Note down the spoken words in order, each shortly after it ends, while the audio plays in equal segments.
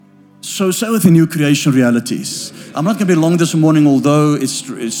So say with the new creation realities. I'm not going to be long this morning, although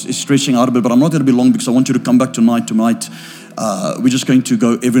it's stretching out a bit, but I'm not going to be long because I want you to come back tonight. We're just going to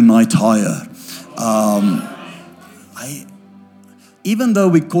go every night higher. Even though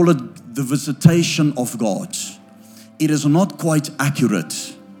we call it the visitation of God, it is not quite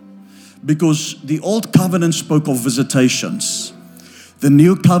accurate because the old covenant spoke of visitations. The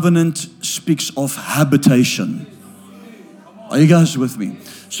new covenant speaks of habitation. Are you guys with me?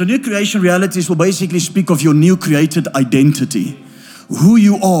 So new creation realities will basically speak of your new created identity. Who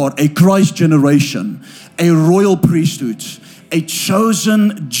you are, a Christ generation, a royal priesthood, a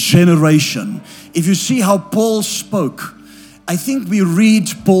chosen generation. If you see how Paul spoke, I think we read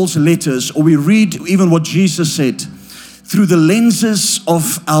Paul's letters, or we read even what Jesus said, through the lenses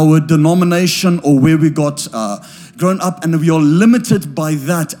of our denomination or where we got grown up, and we are limited by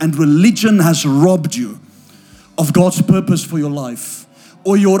that, and religion has robbed you of God's purpose for your life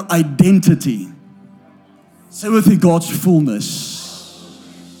or your identity. Say with me, God's fullness.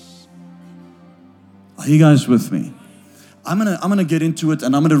 Are you guys with me? I'm gonna get into it,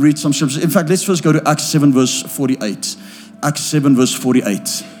 and I'm gonna read some scriptures. In fact, let's first go to Acts 7 verse 48. Acts 7 verse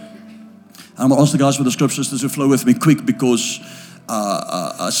 48. I'm gonna ask the guys with the scriptures to flow with me quick, because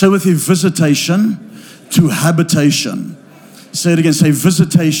say with me, visitation to habitation. Say it again. Say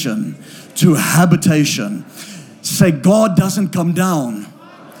visitation to habitation. Say, God doesn't come down,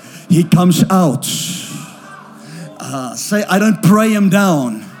 He comes out. Say, I don't pray Him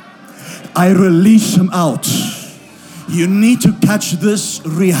down, I release Him out. You need to catch this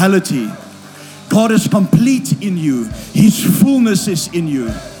reality. God is complete in you. His fullness is in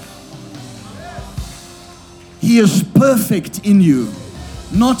you. He is perfect in you.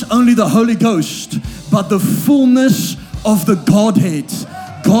 Not only the Holy Ghost, but the fullness of the Godhead.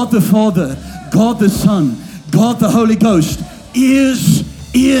 God the Father, God the Son, God the Holy Ghost is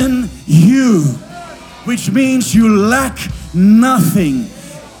in you, which means you lack nothing.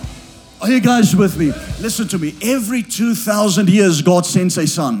 Are you guys with me? Listen to me. Every 2,000 years, God sends a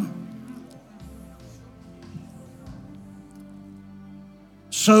son.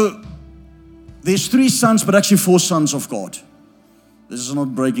 So there's 3 sons, but actually 4 sons of God. This is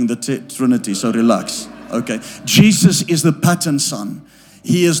not breaking the Trinity, so relax. Okay. Jesus is the pattern son.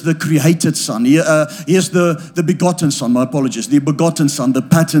 He is the created son. He is the begotten son. My apologies. The begotten son, the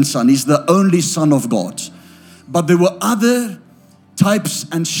pattern son. He's the only son of God. But there were other types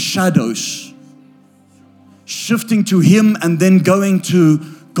and shadows shifting to Him and then going to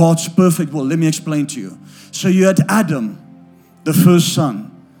God's perfect will. Let me explain to you. So you had Adam, the first son.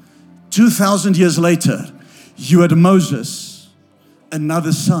 2,000 years later, you had Moses,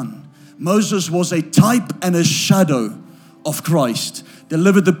 another son. Moses was a type and a shadow of Christ.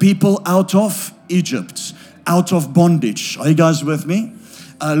 Delivered the people out of Egypt, out of bondage. Are you guys with me?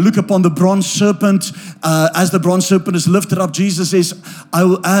 Look upon the bronze serpent. As the bronze serpent is lifted up, Jesus says,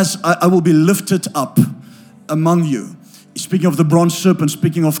 I will be lifted up among you. Speaking of the bronze serpent,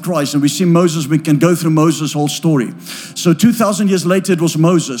 speaking of Christ. And we see Moses, we can go through Moses' whole story. So 2,000 years later, it was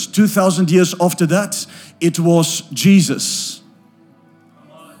Moses. 2,000 years after that, it was Jesus.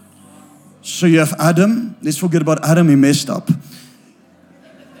 So you have Adam. Let's forget about Adam, he messed up.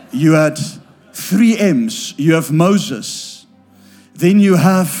 You had 3 M's. You have Moses. Then you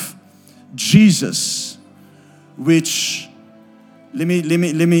have Jesus, which let me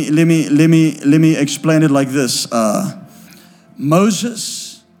explain it like this.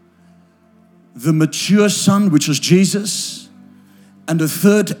 Moses, the mature son, which is Jesus, and the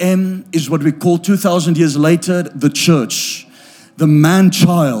 3rd M is what we call 2,000 years later, the church, the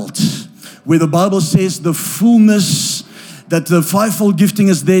man-child, where the Bible says the fullness, that the fivefold gifting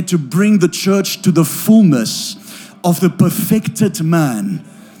is there to bring the church to the fullness of the perfected man.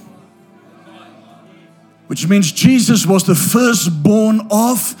 Which means Jesus was the firstborn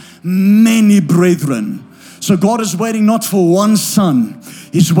of many brethren. So God is waiting not for one son,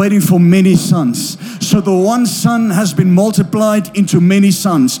 He's waiting for many sons. So the one son has been multiplied into many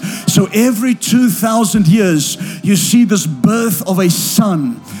sons. So every 2,000 years, you see this birth of a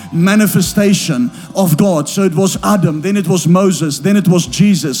son, manifestation of God. So it was Adam, then it was Moses, then it was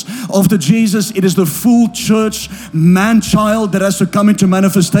Jesus. After Jesus, it is the full church, man-child that has to come into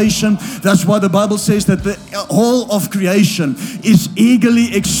manifestation. That's why the Bible says that the whole of creation is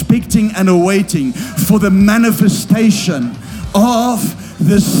eagerly expecting and awaiting for the manifestation of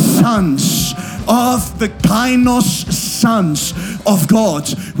the sons, of the kainos sons of God,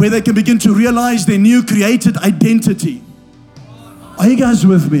 where they can begin to realize their new created identity. Are you guys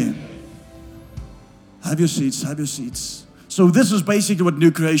with me? Have your seats, have your seats. So this is basically what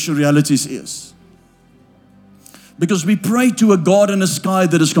new creation realities is. Because we pray to a God in the sky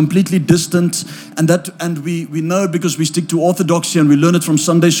that is completely distant, and we know because we stick to orthodoxy and we learn it from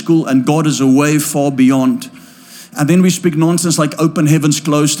Sunday school, and God is away far beyond. And then we speak nonsense like open heavens,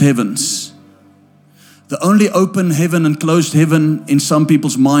 closed heavens. The only open heaven and closed heaven in some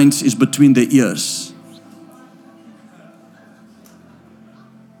people's minds is between their ears.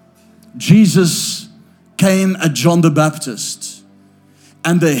 Jesus came at John the Baptist,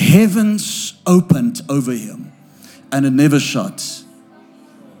 and the heavens opened over him. And it never shuts.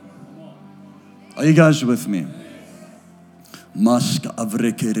 Are you guys with me? Let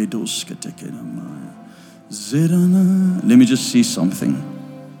me just see something.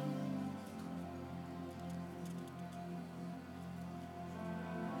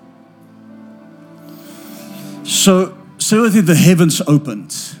 So with it, the heavens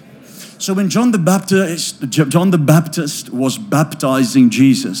opened. So when John the Baptist was baptizing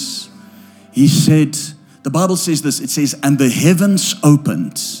Jesus, he said, the Bible says this, it says, and the heavens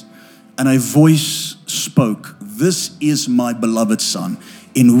opened, and a voice spoke, this is my beloved Son,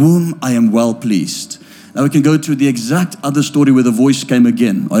 in whom I am well pleased. Now we can go to the exact other story where the voice came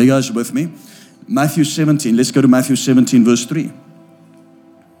again. Are you guys with me? Matthew 17, let's go to Matthew 17 verse 3.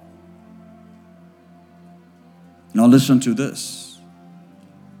 Now listen to this.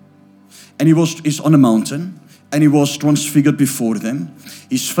 And he's on a mountain, and he was transfigured before them.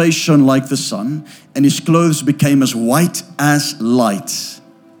 His face shone like the sun, and his clothes became as white as light.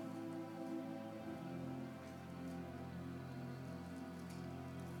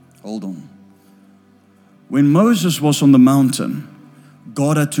 Hold on. When Moses was on the mountain,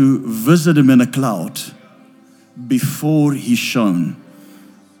 God had to visit him in a cloud before he shone.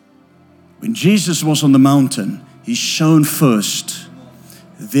 When Jesus was on the mountain, he shone first,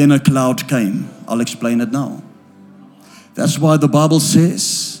 then a cloud came. I'll explain it now. That's why the Bible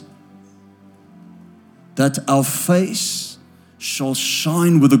says that our face shall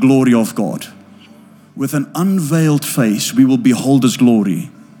shine with the glory of God. With an unveiled face, we will behold His glory.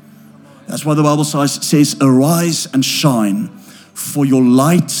 That's why the Bible says, arise and shine, for your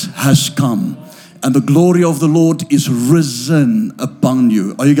light has come, and the glory of the Lord is risen upon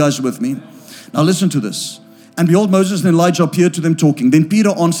you. Are you guys with me? Now listen to this. And behold, Moses and Elijah appeared to them talking. Then Peter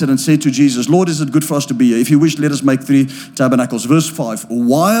answered and said to Jesus, Lord, is it good for us to be here? If you wish, let us make 3 tabernacles. Verse 5,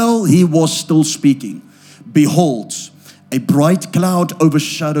 while he was still speaking, behold, a bright cloud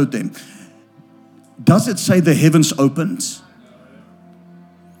overshadowed them. Does it say the heavens opened?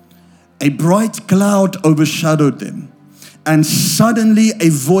 A bright cloud overshadowed them. And suddenly a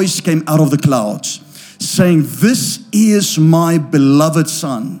voice came out of the clouds, saying, this is my beloved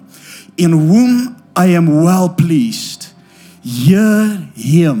Son, in whom I am well pleased. Hear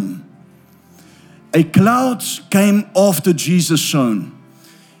him. A cloud came after Jesus shone.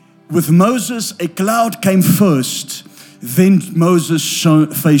 With Moses, a cloud came first. Then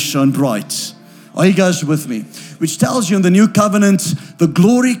Moses' face shone bright. Are you guys with me? Which tells you in the new covenant, the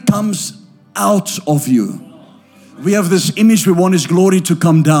glory comes out of you. We have this image, we want His glory to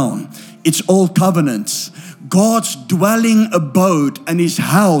come down. It's all covenants. God's dwelling abode and His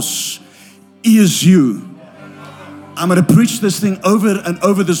house is you. I'm going to preach this thing over and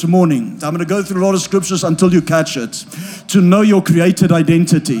over this morning. I'm going to go through a lot of scriptures until you catch it. To know your created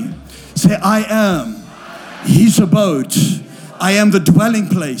identity. Say, I am His abode. I am the dwelling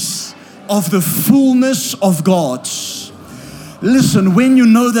place of the fullness of God. Listen, when you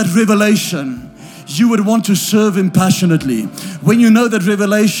know that revelation, you would want to serve Him passionately. When you know that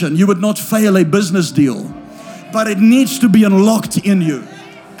revelation, you would not fail a business deal. But it needs to be unlocked in you.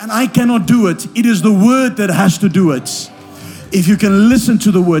 And I cannot do it. It is the Word that has to do it. If you can listen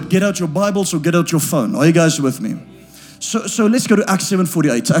to the Word, get out your Bibles or get out your phone. Are you guys with me? So let's go to Acts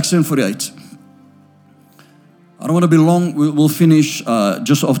 7:48. Acts 7:48. I don't want to be long. We'll finish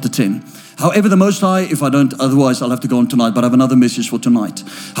just after 10. However, the Most High, if I don't, otherwise I'll have to go on tonight, but I have another message for tonight.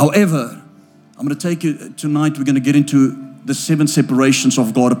 However, I'm going to take you tonight, we're going to get into the 7 separations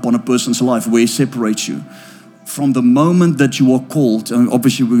of God upon a person's life, where He separates you. From the moment that you are called, and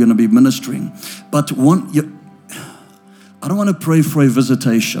obviously we're going to be ministering, but I don't want to pray for a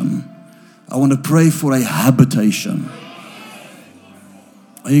visitation. I want to pray for a habitation.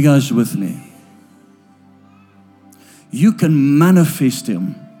 Are you guys with me? You can manifest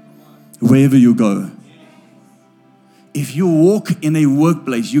Him wherever you go. If you walk in a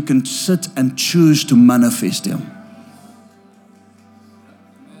workplace, you can sit and choose to manifest Him.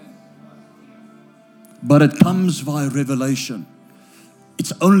 But it comes via revelation.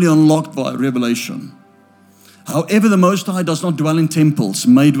 It's only unlocked via revelation. However, the Most High does not dwell in temples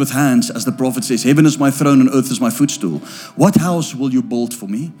made with hands, as the prophet says, heaven is my throne and earth is my footstool. What house will you build for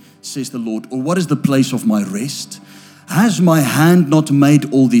me, says the Lord? Or what is the place of my rest? Has my hand not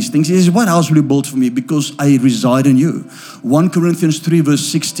made all these things? He says, what house will you build for me? Because I reside in you. 1 Corinthians 3 verse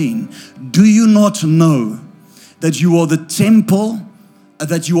 16. Do you not know that you are the temple,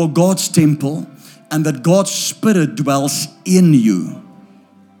 that you are God's temple, and that God's Spirit dwells in you?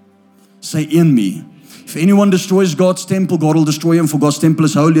 Say, in me. If anyone destroys God's temple, God will destroy him, for God's temple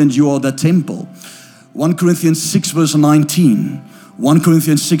is holy and you are that temple. 1 Corinthians 6 verse 19. 1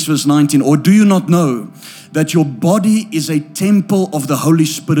 Corinthians 6 verse 19. Or do you not know that your body is a temple of the Holy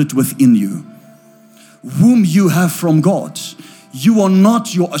Spirit within you, whom you have from God? You are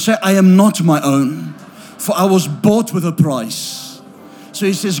not your, say, I am not my own, for I was bought with a price. So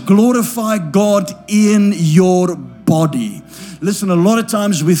he says, glorify God in your body. Listen, a lot of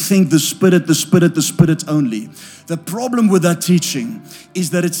times we think the Spirit only. The problem with that teaching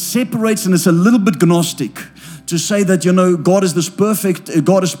is that it separates, and it's a little bit Gnostic to say that,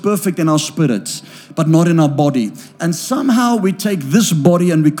 God is perfect in our spirits, but not in our body. And somehow we take this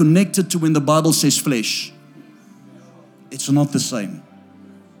body and we connect it to when the Bible says flesh. It's not the same.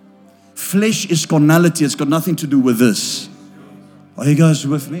 Flesh is carnality. It's got nothing to do with this. Are you guys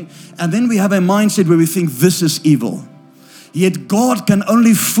with me? And then we have a mindset where we think this is evil. Yet God can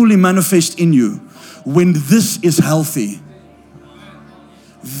only fully manifest in you when this is healthy.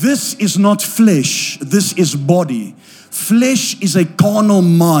 This is not flesh, this is body. Flesh is a carnal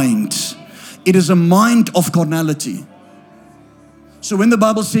mind. It is a mind of carnality. So when the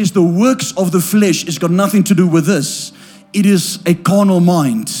Bible says the works of the flesh, it's got nothing to do with this. It is a carnal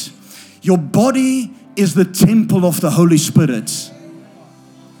mind. Your body is the temple of the Holy Spirit.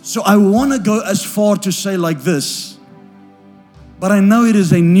 So I want to go as far to say like this, but I know it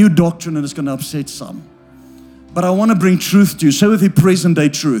is a new doctrine and it's going to upset some. But I want to bring truth to you. Say with me, present day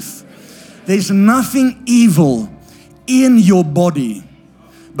truth. There's nothing evil in your body,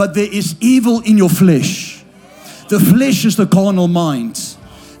 but there is evil in your flesh. The flesh is the carnal mind.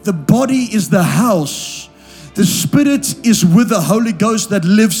 The body is the house. The Spirit is with the Holy Ghost that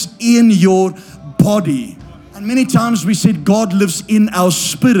lives in your body. And many times we said God lives in our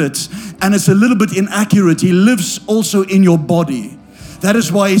spirit, and it's a little bit inaccurate. He lives also in your body. That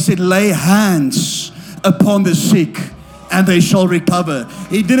is why He said, lay hands upon the sick and they shall recover.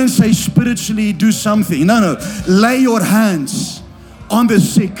 He didn't say spiritually do something. No. Lay your hands on the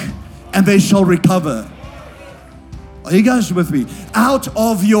sick and they shall recover. Are you guys with me? Out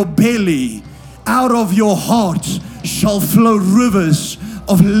of your belly, out of your heart shall flow rivers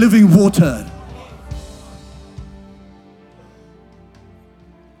of living water.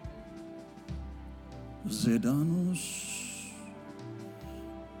 Zedanos.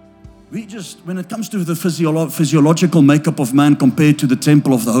 When it comes to the physiological makeup of man compared to the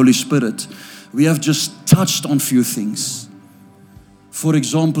temple of the Holy Spirit, we have just touched on few things. For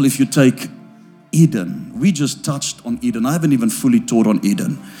example, if you take Eden, we just touched on Eden. I haven't even fully taught on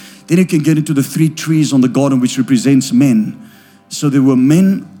Eden. Then you can get into the 3 trees on the garden, which represents men. So there were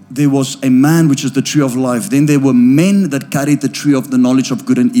men, there was a man, which is the tree of life. Then there were men that carried the tree of the knowledge of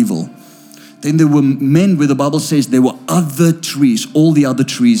good and evil. Then there were men where the Bible says there were other trees, all the other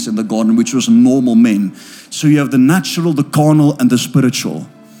trees in the garden, which was normal men. So you have the natural, the carnal, and the spiritual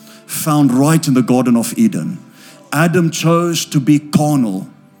found right in the Garden of Eden. Adam chose to be carnal,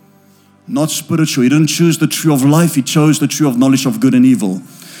 not spiritual. He didn't choose the tree of life. He chose the tree of knowledge of good and evil.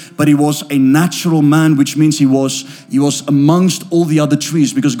 But he was a natural man, which means he was amongst all the other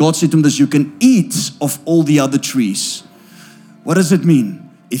trees, because God said to him this, you can eat of all the other trees. What does it mean?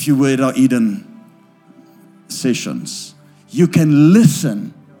 If you were at our Eden sessions, you can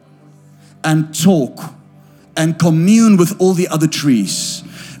listen and talk and commune with all the other trees.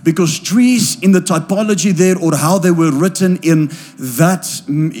 Because trees in the typology there, or how they were written in that,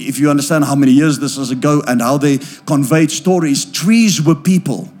 if you understand how many years this was ago and how they conveyed stories, trees were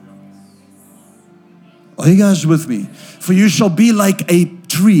people. Are you guys with me? For you shall be like a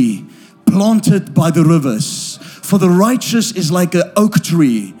tree planted by the rivers. For the righteous is like an oak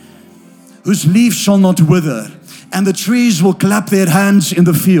tree, whose leaves shall not wither, and the trees will clap their hands in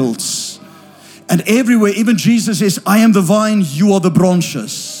the fields. And everywhere, even Jesus says, I am the vine, you are the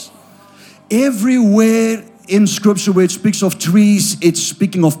branches. Everywhere in Scripture where it speaks of trees, it's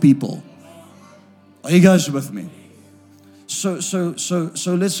speaking of people. Are you guys with me? So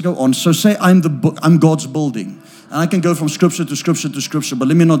let's go on. So say I'm God's building. And I can go from Scripture to Scripture to Scripture, but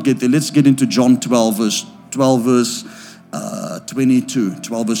let me not get there. Let's get into John 12 verse 22.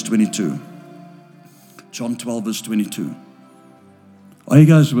 12 verse 22. John 12 verse 22. Are you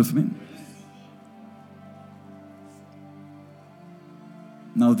guys with me?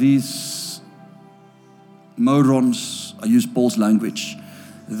 Now these morons, I use Paul's language,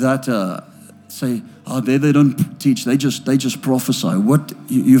 that say, they don't teach. They just prophesy.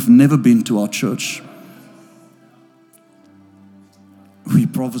 You've never been to our church. We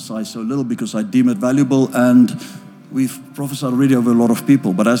prophesy so little because I deem it valuable, and we've prophesied already over a lot of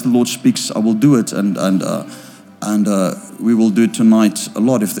people. But as the Lord speaks, I will do it, and we will do it tonight a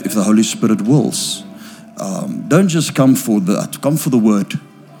lot if the Holy Spirit wills. Don't just come for that. Come for the word.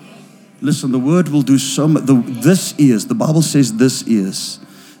 Listen, the word will do so much. The Bible says this is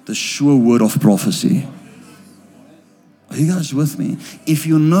the sure word of prophecy. Are you guys with me? If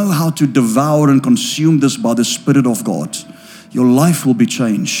you know how to devour and consume this by the Spirit of God, your life will be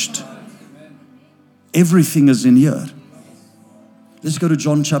changed. Everything is in here. Let's go to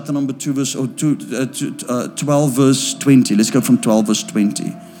John chapter number 12 verse 20. Let's go from 12 verse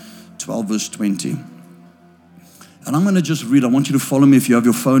 20. 12 verse 20. And I'm going to just read. I want you to follow me. If you have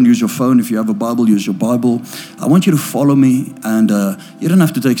your phone, use your phone. If you have a Bible, use your Bible. I want you to follow me. And you don't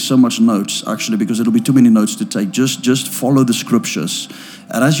have to take so much notes, actually, because it'll be too many notes to take. Just follow the scriptures.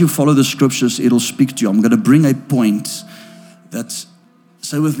 And as you follow the scriptures, it'll speak to you. I'm going to bring a point that,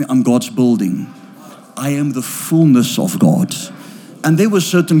 say with me, I'm God's building. I am the fullness of God. And there were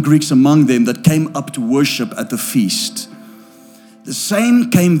certain Greeks among them that came up to worship at the feast. The same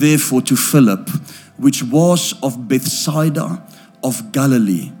came therefore to Philip, which was of Bethsaida of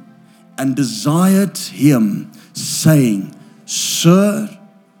Galilee, and desired him, saying, Sir,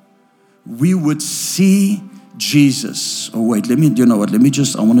 we would see Jesus. Oh wait, you know what, I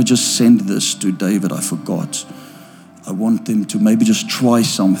want to just send this to David. I forgot. I want them to maybe just try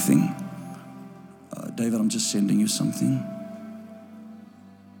something. David, I'm just sending you something.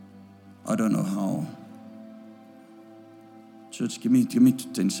 I don't know how. Church, give me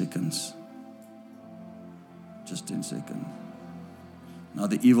 10 seconds. Just 10 seconds. Now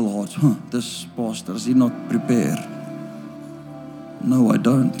the evil heart, this pastor, does he not prepare? No, I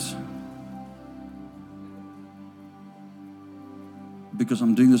don't. Because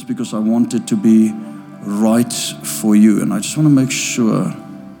I'm doing this because I want it to be right for you. And I just want to make sure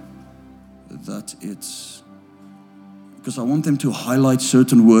that it's, because I want them to highlight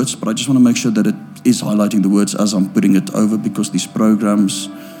certain words, but I just want to make sure that it is highlighting the words as I'm putting it over, because these programs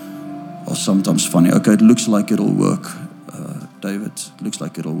are sometimes funny. Okay, it looks like it'll work. David, looks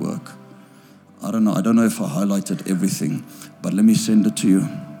like it'll work. I don't know if I highlighted everything, but let me send it to you.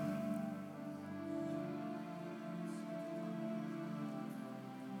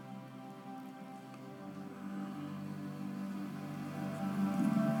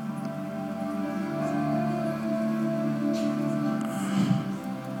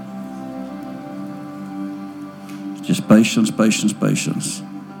 Just patience.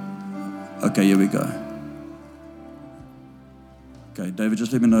 Okay, here we go. Okay, David,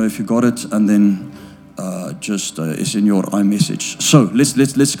 just let me know if you got it, and then it's in your iMessage. So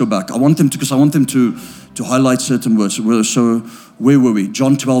let's go back. I want them to highlight certain words. So where were we?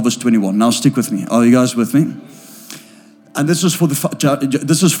 John 12 verse 21. Now stick with me. Are you guys with me? And this is for the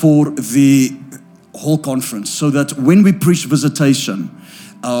whole conference, so that when we preach visitation,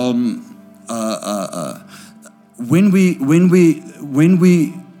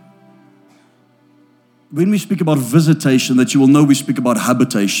 when we speak about visitation, that you will know we speak about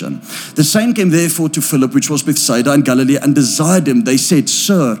habitation. The same came therefore to Philip, which was Bethsaida in Galilee, and desired him. They said,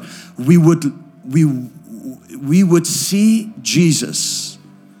 Sir, we would see Jesus.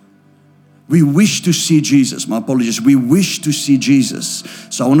 We wish to see Jesus. My apologies. We wish to see Jesus.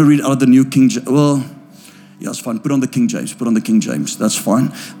 So I want to read out of the New King James. Well, yeah, it's fine. Put on the King James. That's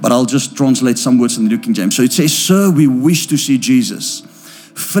fine. But I'll just translate some words in the New King James. So it says, Sir, we wish to see Jesus.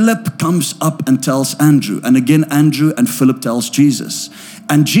 Philip comes up and tells Andrew. And again, Andrew and Philip tells Jesus.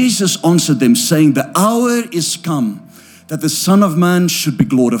 And Jesus answered them, saying, The hour is come that the Son of Man should be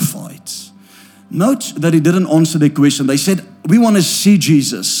glorified. Note that he didn't answer their question. They said, we want to see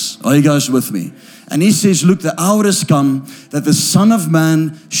Jesus. Are you guys with me? And he says, look, the hour has come that the Son of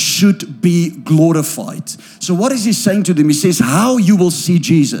Man should be glorified. So what is he saying to them? He says, how you will see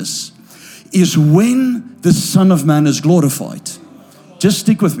Jesus is when the Son of Man is glorified. Just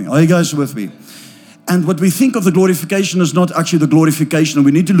stick with me. Are you guys with me? And what we think of the glorification is not actually the glorification, and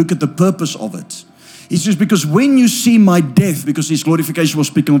we need to look at the purpose of it. He says, because when you see my death, because his glorification was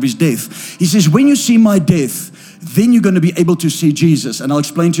speaking of his death, he says, when you see my death, then you're going to be able to see Jesus. And I'll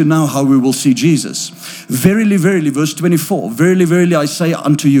explain to you now how we will see Jesus. Verily, verily, verse 24, verily, verily, I say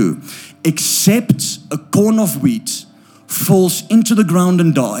unto you, except a corn of wheat falls into the ground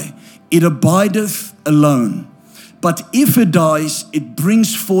and die, it abideth alone. But if it dies, it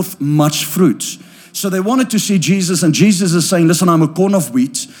brings forth much fruit. So they wanted to see Jesus, and Jesus is saying, listen, I'm a corn of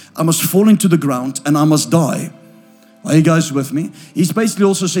wheat. I must fall into the ground and I must die. Are you guys with me? He's basically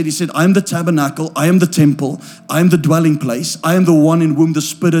also said, he said, I am the tabernacle, I am the temple, I am the dwelling place, I am the one in whom the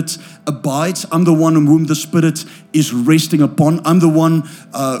Spirit abides, I'm the one in whom the Spirit is resting upon, I'm the one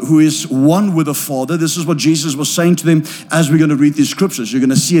who is one with the Father. This is what Jesus was saying to them as we're going to read these scriptures. You're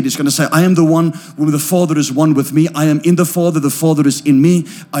going to see it. He's going to say, I am the one whom the Father is one with me, I am in the Father is in me,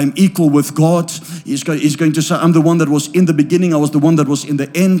 I am equal with God. He's going to say, I'm the one that was in the beginning, I was the one that was in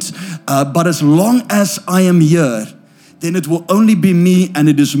the end, but as long as I am here, then it will only be me, and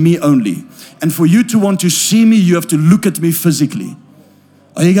it is me only. And for you to want to see me, you have to look at me physically.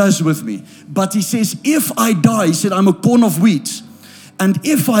 Are you guys with me? But he says, if I die, he said, I'm a corn of wheat, and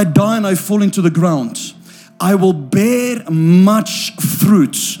if I die and I fall into the ground, I will bear much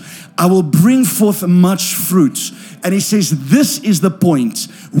fruit. I will bring forth much fruit. And he says, this is the point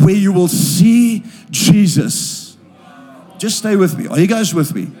where you will see Jesus. Just stay with me. Are you guys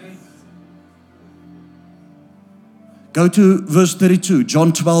with me? Go to verse 32,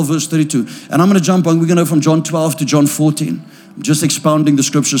 John 12, verse 32. And I'm going to jump on, we're going to go from John 12 to John 14. I'm just expounding the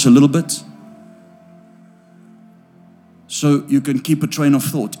scriptures a little bit, so you can keep a train of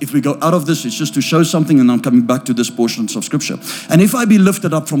thought. If we go out of this, it's just to show something, and I'm coming back to this portions of scripture. And if I be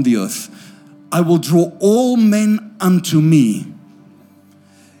lifted up from the earth, I will draw all men unto me.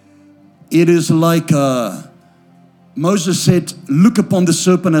 It is like Moses said, look upon the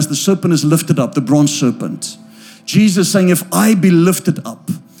serpent as the serpent is lifted up, the bronze serpent. Jesus saying, if I be lifted up,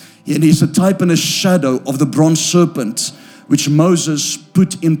 and he's a type and a shadow of the bronze serpent, which Moses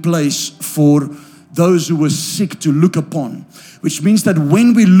put in place for those who were sick to look upon. Which means that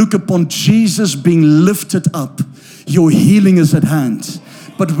when we look upon Jesus being lifted up, your healing is at hand.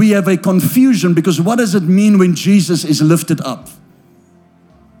 But we have a confusion, because what does it mean when Jesus is lifted up?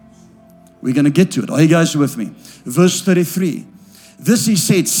 We're going to get to it. Are you guys with me? Verse 33. This he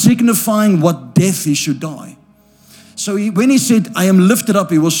said, signifying what death he should die. So when he said, I am lifted up,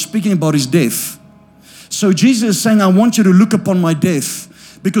 he was speaking about his death. So Jesus is saying, I want you to look upon my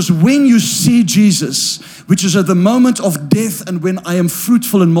death. Because when you see Jesus, which is at the moment of death and when I am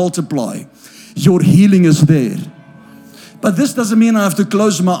fruitful and multiply, your healing is there. But this doesn't mean I have to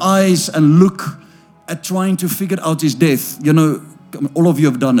close my eyes and look at trying to figure out his death. You know, all of you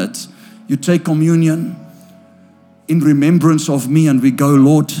have done it. You take communion in remembrance of me, and we go,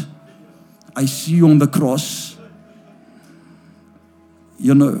 Lord, I see you on the cross.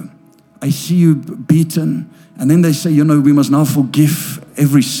 You know, I see you beaten. And then they say, you know, we must now forgive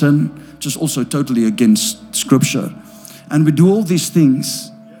every sin, which is also totally against Scripture. And we do all these things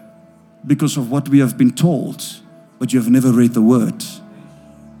because of what we have been told, but you have never read the Word.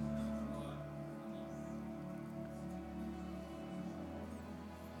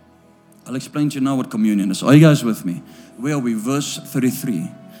 I'll explain to you now what communion is. Are you guys with me? Where are we? Verse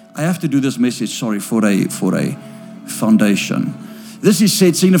 33. I have to do this message, sorry, for a foundation. This is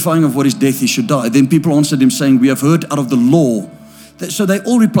said, signifying of what is death he should die. Then people answered him, saying, we have heard out of the law. So they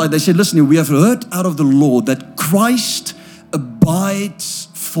all replied, they said, listen, we have heard out of the law that Christ abides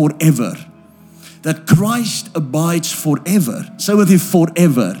forever. That Christ abides forever. Say with you,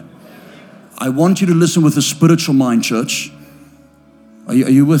 forever. I want you to listen with a spiritual mind, church. Are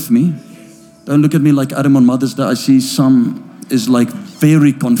you with me? Don't look at me like Adam on Mother's Day. I see some is like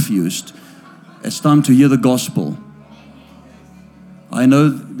very confused. It's time to hear the gospel. I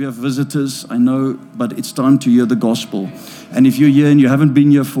know we have visitors, I know, but it's time to hear the gospel. And if you're here and you haven't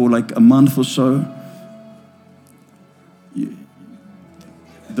been here for like a month or so,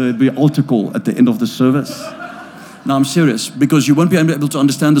 there'll be an altar call at the end of the service. Now I'm serious, because you won't be able to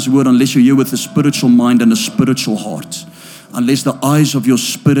understand this word unless you're here with a spiritual mind and a spiritual heart. Unless the eyes of your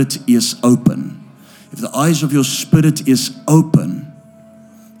spirit is open. If the eyes of your spirit is open,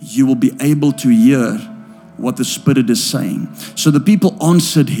 you will be able to hear what the Spirit is saying. So the people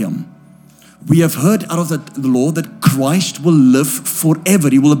answered him, we have heard out of the law that Christ will live forever.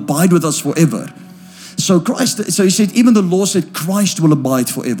 He will abide with us forever. So he said, even the law said Christ will abide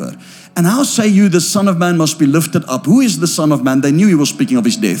forever. And how say you the Son of Man must be lifted up? Who is the Son of Man? They knew he was speaking of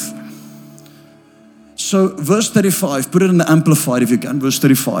his death. So verse 35, put it in the Amplified if you can. Verse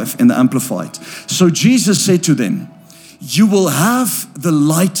 35 in the Amplified. So Jesus said to them, you will have the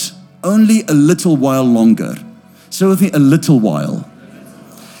light only a little while longer. Say with me, a little while.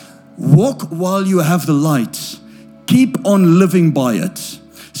 Walk while you have the light. Keep on living by it,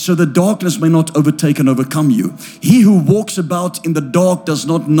 so the darkness may not overtake and overcome you. He who walks about in the dark does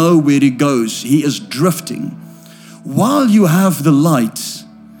not know where he goes. He is drifting. While you have the light,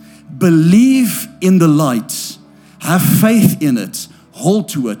 believe in the light. Have faith in it. Hold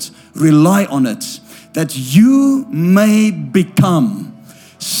to it. Rely on it. That you may become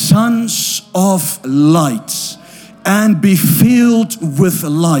sons of light and be filled with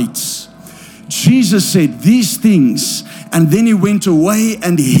light. Jesus said these things, and then he went away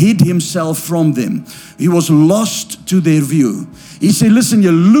and hid himself from them. He was lost to their view. He said, listen,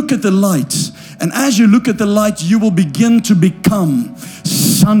 you look at the light, and as you look at the light, you will begin to become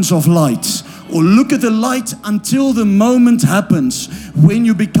sons of light. Or look at the light until the moment happens when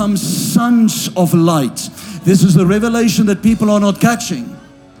you become sons of light. This is the revelation that people are not catching.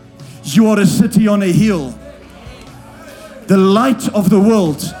 You are a city on a hill. The light of the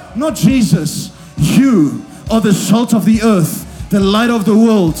world, not Jesus. You are the salt of the earth, the light of the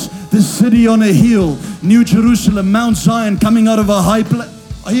world, the city on a hill, New Jerusalem, Mount Zion coming out of a high place.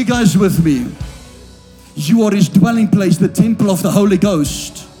 Are you guys with me? You are his dwelling place, the temple of the Holy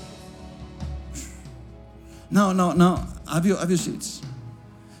Ghost. Now, have your seats.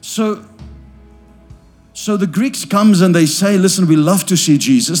 So the Greeks comes and they say, listen, we love to see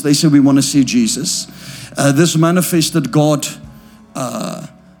Jesus. They say we want to see Jesus. This manifested God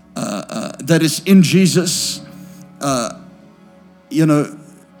that is in Jesus,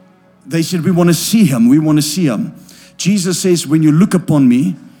 they said we want to see him. We want to see him. Jesus says, when you look upon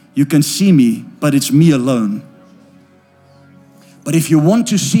me, you can see me, but it's me alone. But if you want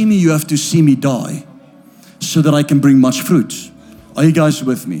to see me, you have to see me die, so that I can bring much fruit. Are you guys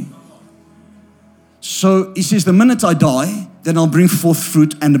with me? So he says, the minute I die, then I'll bring forth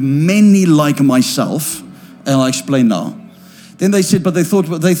fruit, and many like myself. And I'll explain now. Then they said, but they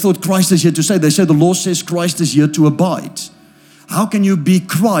thought Christ is here to stay. They said the law says Christ is here to abide. How can you be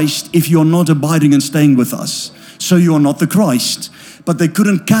Christ if you're not abiding and staying with us? So you are not the Christ. But they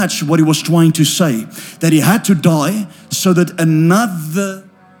couldn't catch what he was trying to say. That he had to die so that another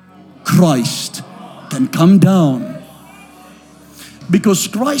Christ can come down. Because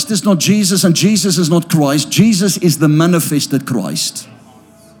Christ is not Jesus and Jesus is not Christ. Jesus is the manifested Christ.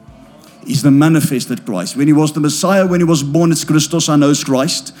 He's the manifested Christ. When he was the Messiah, when he was born, it's Christos, I know it's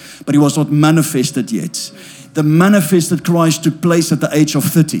Christ, but he was not manifested yet. The manifested Christ took place at the age of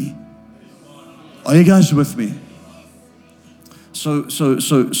 30. Are you guys with me? So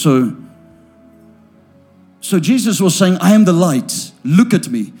Jesus was saying, I am the light. Look at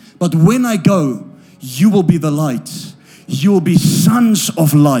me. But when I go, you will be the light. You will be sons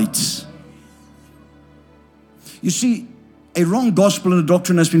of light. You see, a wrong gospel and a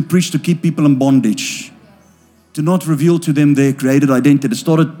doctrine has been preached to keep people in bondage, to not reveal to them their created identity. It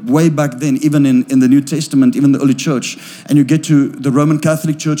started way back then, even in the New Testament, even the early church. And you get to the Roman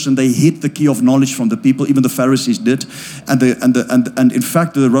Catholic Church and they hid the key of knowledge from the people. Even the Pharisees did. And in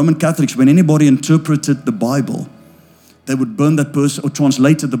fact, the Roman Catholics, when anybody interpreted the Bible, they would burn that person, or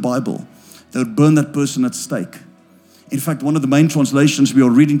translated the Bible, they would burn that person at stake. In fact, one of the main translations we are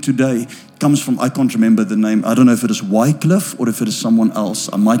reading today comes from, I can't remember the name. I don't know if it is Wycliffe or if it is someone else.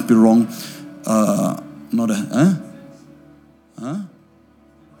 I might be wrong.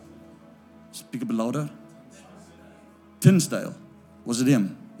 Speak a bit louder. Tinsdale. Was it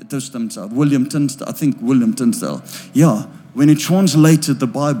him? It was Tinsdale. William Tinsdale. I think William Tinsdale. Yeah. When he translated the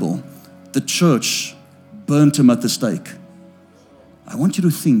Bible, the church burnt him at the stake. I want you to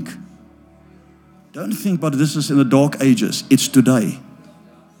think. Don't think, but this is in the dark ages. It's today.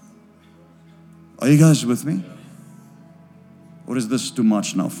 Are you guys with me? Or is this too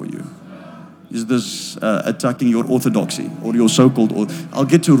much now for you? Is this attacking your orthodoxy or your so-called I'll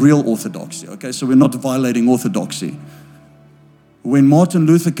get to real orthodoxy, okay? So we're not violating orthodoxy. When Martin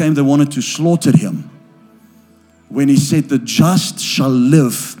Luther came, they wanted to slaughter him. When he said, the just shall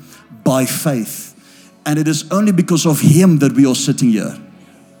live by faith. And it is only because of him that we are sitting here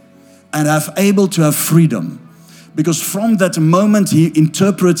and able to have freedom. Because from that moment he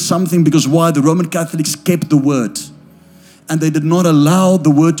interprets something, because why? The Roman Catholics kept the word. And they did not allow the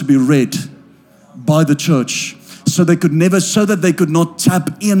word to be read by the church. So that they could not tap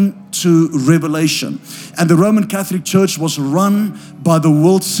into revelation. And the Roman Catholic Church was run by the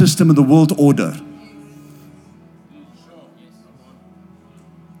world system and the world order.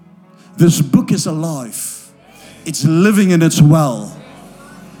 This book is alive. It's living and it's well.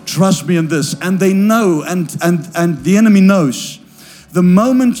 Trust me in this. And they know, and the enemy knows, the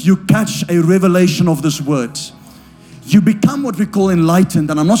moment you catch a revelation of this word, you become what we call enlightened.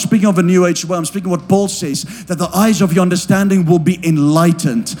 And I'm not speaking of a new age way. I'm speaking what Paul says, that the eyes of your understanding will be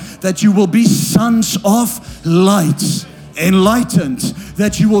enlightened. That you will be sons of light. Enlightened.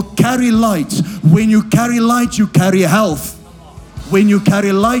 That you will carry light. When you carry light, you carry health. When you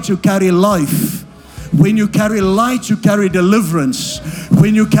carry light, you carry life. When you carry light, you carry deliverance.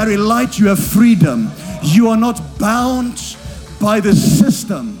 When you carry light, you have freedom. You are not bound by the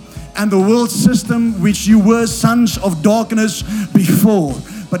system and the world system which you were sons of darkness before.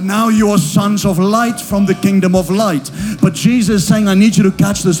 But now you are sons of light from the kingdom of light. But Jesus is saying, I need you to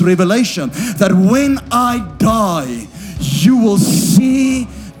catch this revelation, that when I die, you will see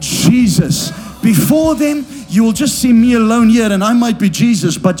Jesus. Before then, you will just see me alone here, and I might be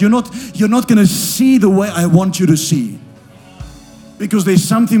Jesus, but you're not going to see the way I want you to see. Because there's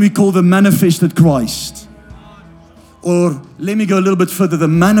something we call the manifested Christ. Or let me go a little bit further, the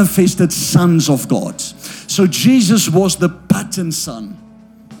manifested sons of God. So Jesus was the pattern son.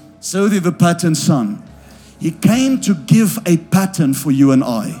 So the pattern son. He came to give a pattern for you and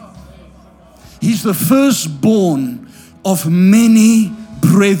I. He's the firstborn of many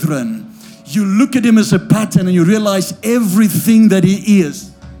brethren. You look at him as a pattern and you realize everything that he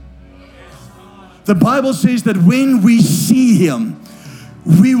is. The Bible says that when we see him,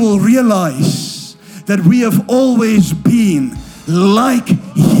 we will realize that we have always been like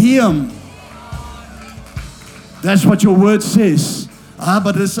him. That's what your word says.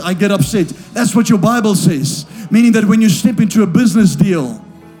 But I get upset. That's what your Bible says. Meaning that when you step into a business deal,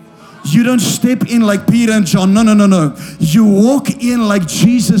 you don't step in like Peter and John. No. You walk in like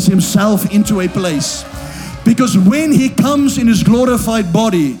Jesus himself into a place. Because when he comes in his glorified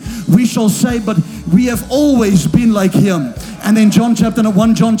body, we shall say, but we have always been like him. And then John chapter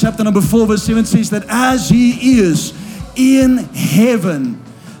 4 verse 7 says that as he is in heaven,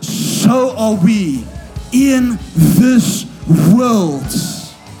 so are we in this world.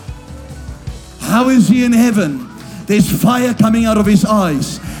 How is he in heaven? There's fire coming out of his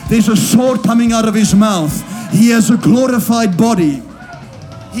eyes. There's a sword coming out of his mouth. He has a glorified body.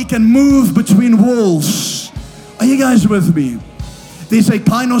 He can move between walls. Are you guys with me? There's a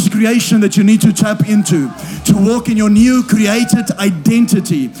kainos creation that you need to tap into to walk in your new created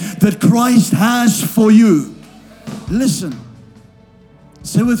identity that Christ has for you. Listen.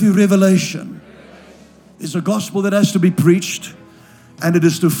 Say with you, revelation. It's a gospel that has to be preached, and it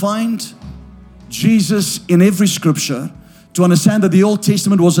is to find Jesus in every scripture, to understand that the Old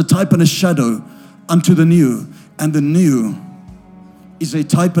Testament was a type and a shadow unto the new, and the new is a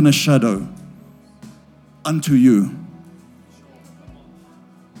type and a shadow unto you.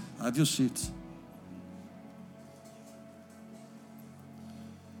 Have your seat.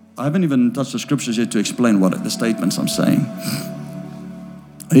 I haven't even touched the scriptures yet to explain what the statements I'm saying.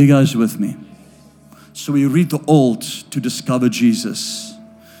 Are you guys with me? So we read the old to discover Jesus.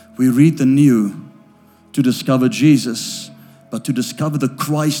 We read the new to discover Jesus, but to discover the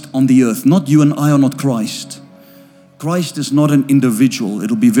Christ on the earth. Not you and I are not Christ. Christ is not an individual.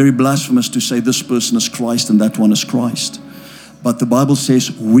 It'll be very blasphemous to say this person is Christ and that one is Christ. But the Bible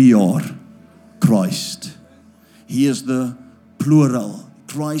says we are Christ. He is the plural.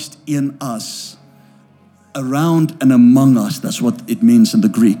 Christ in us, around and among us. That's what it means in the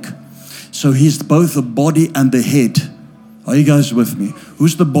Greek. So he's both the body and the head. Are you guys with me?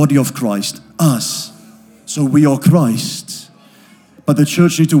 Who's the body of Christ? Us. So we are Christ. But the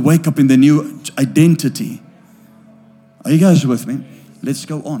church need to wake up in the new identity. Are you guys with me? Let's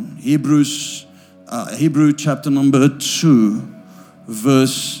go on. Hebrew chapter number 2,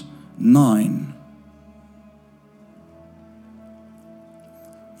 verse 9.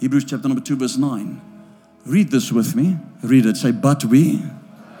 Hebrews chapter number 2, verse 9. Read this with me. Read it. Say, but we.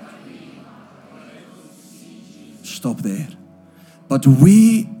 Stop there. But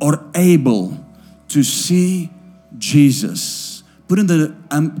we are able to see Jesus. Put in the,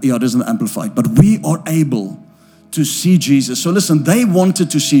 it isn't amplified, but we are able to see Jesus. So listen, they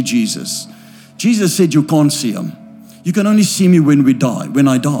wanted to see Jesus. Jesus said, you can't see him. You can only see me when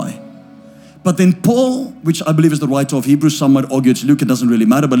I die. But then Paul, which I believe is the writer of Hebrews, some might argue it's Luke, it doesn't really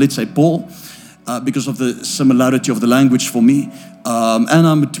matter, but let's say Paul, because of the similarity of the language for me. And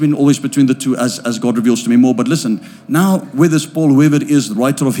I'm always between the two as God reveals to me more. But listen, now whether it's Paul, whoever it is, the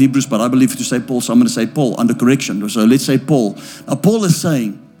writer of Hebrews, but I believe to say Paul, so I'm going to say Paul under correction. So let's say Paul. Now Paul is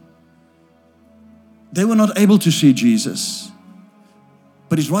saying, they were not able to see Jesus.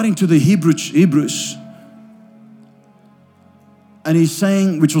 But he's writing to the Hebrews. And he's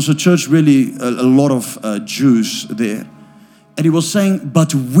saying, which was a church really, a lot of Jews there. And he was saying,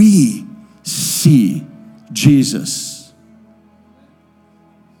 but we see Jesus.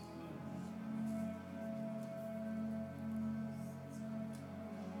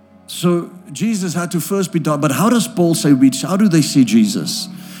 So Jesus had to first be done. But how does Paul say how do they see Jesus?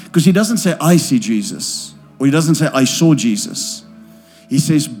 Because he doesn't say, I see Jesus. Or he doesn't say, I saw Jesus. He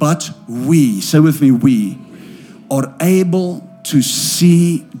says, but we, say with me, we are able to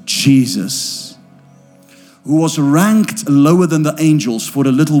see Jesus, who was ranked lower than the angels for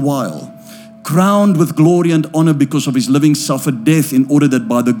a little while, crowned with glory and honor because of his living suffered death, in order that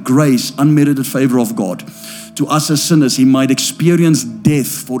by the grace, unmerited favor of God, to us as sinners, he might experience death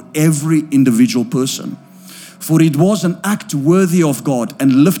for every individual person. For it was an act worthy of God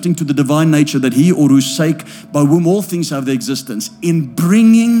and lifting to the divine nature, that he, or whose sake, by whom all things have their existence, in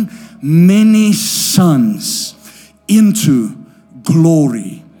bringing many sons into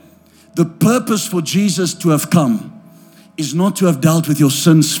glory. The purpose for Jesus to have come is not to have dealt with your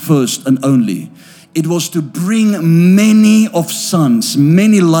sins first and only. It was to bring many of sons,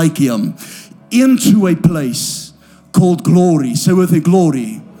 many like him, into a place called glory. Say with me,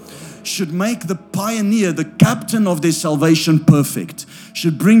 glory. Should make the pioneer, the captain of their salvation perfect.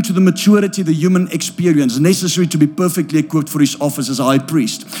 Should bring to the maturity the human experience necessary to be perfectly equipped for his office as a high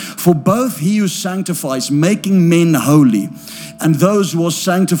priest. For both he who sanctifies, making men holy, and those who are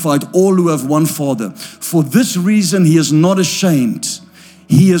sanctified, all who have one Father. For this reason he is not ashamed.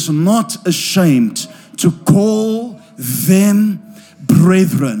 He is not ashamed to call them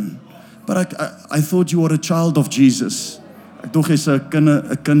brethren. But I thought you were a child of Jesus. Ek dog jy's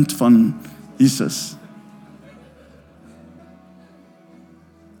 'n kind van Jesus.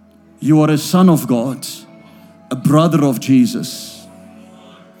 You are a son of God, a brother of Jesus,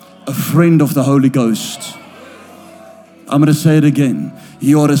 a friend of the Holy Ghost. I'm going to say it again.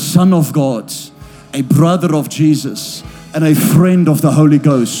 You are a son of God, a brother of Jesus, and a friend of the Holy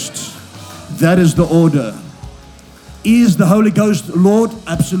Ghost. That is the order. Is the Holy Ghost Lord?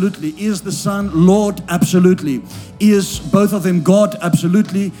 Absolutely. Is the Son Lord? Absolutely. Is both of them God?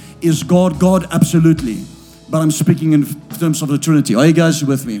 Absolutely. Is God God? Absolutely. But I'm speaking in terms of the Trinity. Are you guys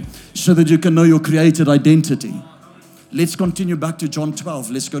with me? So that you can know your created identity. Let's continue back to John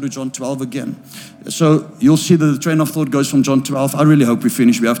 12. Let's go to John 12 again. So you'll see that the train of thought goes from John 12. I really hope we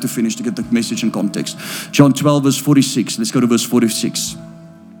finish. We have to finish to get the message in context. John 12 verse 46. Let's go to verse 46.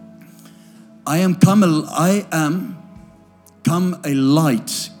 I am come a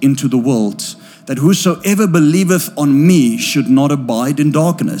light into the world, that whosoever believeth on me should not abide in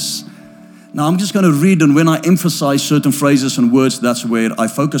darkness. Now I'm just going to read, and when I emphasize certain phrases and words, that's where I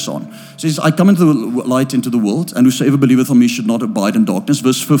focus on. It says, I come into the light into the world, and whosoever believeth on me should not abide in darkness.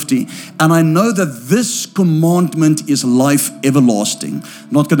 Verse 50, and I know that this commandment is life everlasting.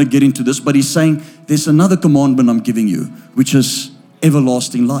 I'm not going to get into this, but he's saying, there's another commandment I'm giving you, which is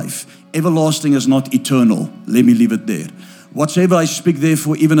everlasting life. Everlasting is not eternal. Let me leave it there. Whatsoever I speak,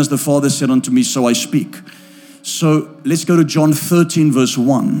 therefore, even as the Father said unto me, so I speak. So let's go to John 13 verse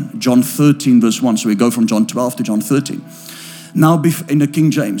 1. John 13 verse 1. So we go from John 12 to John 13. Now, in the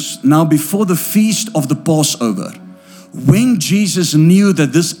King James. Now before the feast of the Passover, when Jesus knew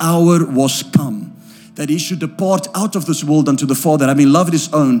that this hour was come, that he should depart out of this world unto the Father, having loved his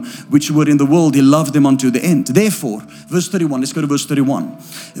own which were in the world, he loved them unto the end. Therefore, verse 31. Let's go to verse 31.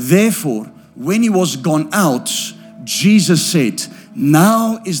 Therefore, when he was gone out, Jesus said,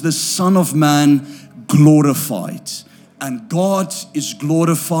 now is the Son of Man glorified, and God is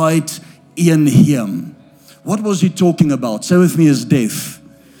glorified in him. What was he talking about? Say with me, his death.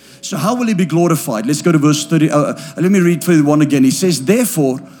 So how will he be glorified? Let's go to verse 30. Let me read 31 again. He says,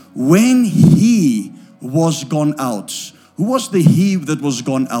 therefore, when he was gone out. Who was the he that was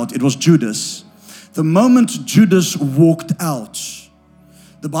gone out? It was Judas. The moment Judas walked out,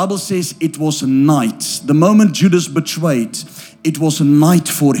 the Bible says it was night. The moment Judas betrayed, it was night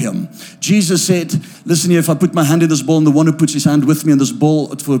for him. Jesus said, listen here, if I put my hand in this bowl, and the one who puts his hand with me in this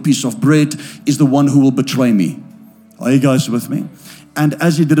bowl for a piece of bread is the one who will betray me. Are you guys with me? And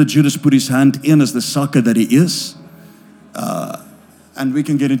as he did it, Judas put his hand in as the sucker that he is. And we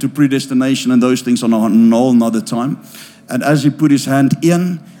can get into predestination and those things on a whole nother time. And as he put his hand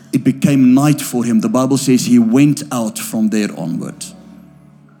in, it became night for him. The Bible says he went out from there onward.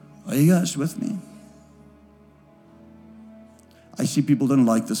 Are you guys with me? I see people don't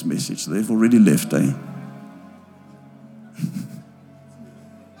like this message. They've already left, eh?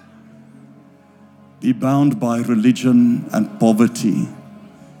 Be bound by religion and poverty.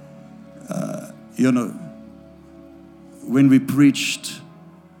 When we preached,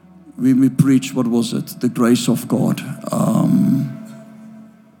 what was it? The grace of God.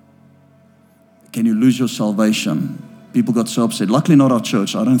 Can you lose your salvation? People got so upset. Luckily not our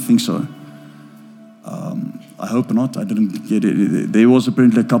church. I don't think so. I hope not. I didn't get it. There was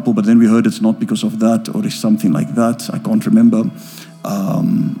apparently a couple, but then we heard it's not because of that or it's something like that. I can't remember.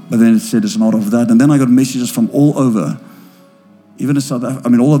 But then it said it's not of that. And then I got messages from all over. Even in South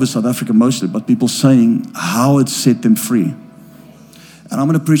Africa, all over South Africa mostly, but people saying how it set them free. And I'm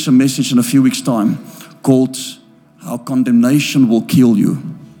going to preach a message in a few weeks' time called How Condemnation Will Kill You.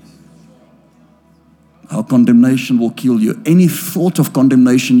 How condemnation will kill you. Any thought of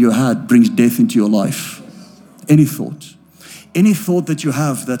condemnation you had brings death into your life. Any thought. Any thought that you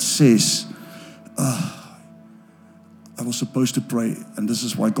have that says, I was supposed to pray, and this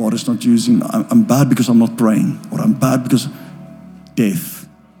is why God is not using, I'm bad because I'm not praying, or I'm bad because death.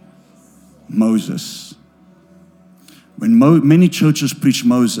 Moses. When many churches preach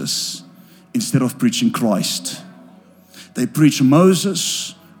Moses instead of preaching Christ, they preach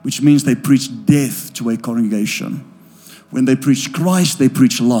Moses, which means they preach death to a congregation. When they preach Christ, they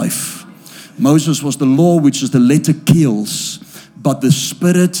preach life. Moses was the law, which is the letter kills, but the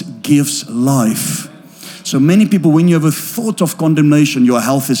Spirit gives life. So many people, when you have a thought of condemnation, your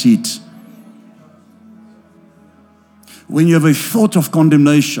health is hit. When you have a thought of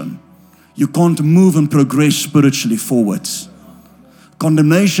condemnation, you can't move and progress spiritually forwards.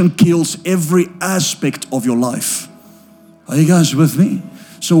 Condemnation kills every aspect of your life. Are you guys with me?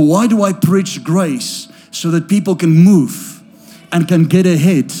 So why do I preach grace? So that people can move and can get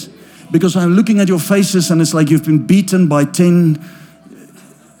ahead. Because I'm looking at your faces and it's like you've been beaten by 10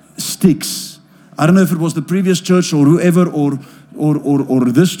 sticks. I don't know if it was the previous church or whoever or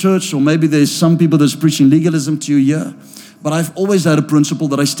this church, or maybe there's some people that's preaching legalism to you here. But I've always had a principle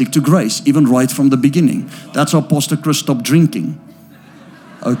that I stick to grace, even right from the beginning. That's how Pastor Chris stopped drinking.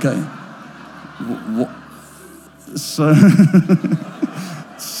 Okay.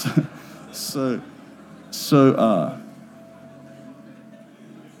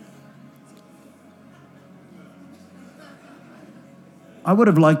 I would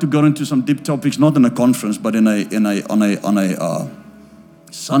have liked to go into some deep topics, not in a conference, but on a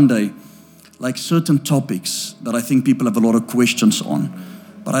Sunday, like certain topics that I think people have a lot of questions on.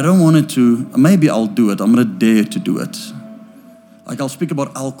 But I don't want it to, maybe I'll do it. I'm going to dare to do it. Like I'll speak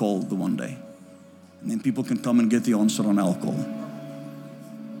about alcohol the one day. And then people can come and get the answer on alcohol.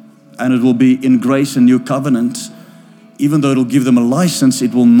 And it will be in grace and new covenant. Even though it'll give them a license,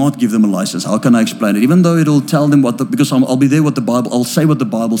 it will not give them a license. How can I explain it? Even though it'll tell them because I'll be there what the Bible, I'll say what the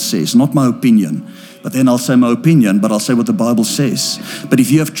Bible says, not my opinion. But then I'll say my opinion, but I'll say what the Bible says. But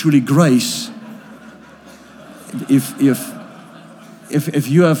if you have truly grace, if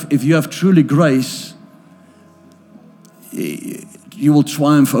you have truly grace, you will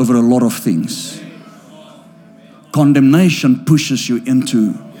triumph over a lot of things. Condemnation pushes you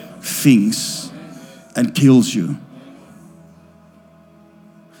into things and kills you.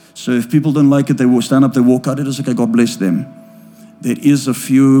 So if people don't like it, they will stand up, they walk out. It is okay, God bless them. There is a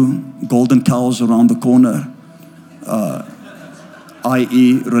few golden cows around the corner,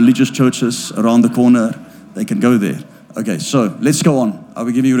 i.e. religious churches around the corner. They can go there. Okay, so let's go on. I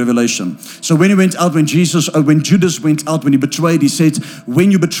will give you revelation. So when he went out, when Judas went out, when he betrayed, he said,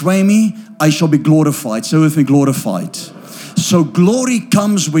 when you betray me, I shall be glorified. Say with me, glorified. So glory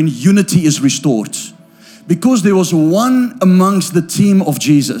comes when unity is restored. Because there was one amongst the team of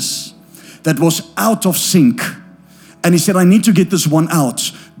Jesus that was out of sync. And he said, I need to get this one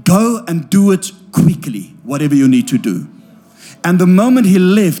out. Go and do it quickly, whatever you need to do. And the moment he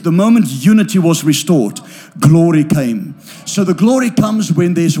left, the moment unity was restored, glory came. So the glory comes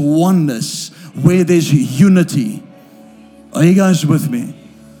when there's oneness, where there's unity. Are you guys with me?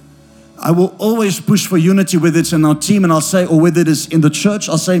 I will always push for unity, whether it's in our team, and I'll say, or whether it is in the church,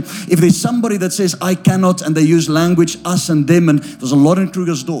 I'll say, if there's somebody that says, I cannot, and they use language, us and them, and there's a lot in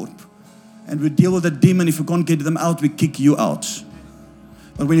Krugersdorp, and we deal with that demon. If we can't get them out, we kick you out.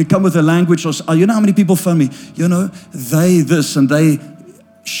 But when you come with a language, or you know how many people phone me, you know, they this and they,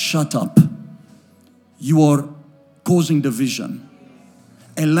 shut up. You are causing division.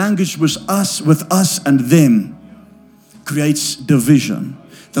 A language with us and them creates division.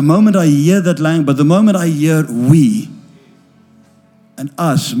 The moment I hear that language, but the moment I hear we and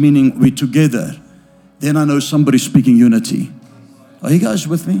us, meaning we together, then I know somebody's speaking unity. Are you guys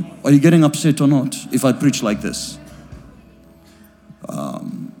with me? Are you getting upset or not if I preach like this?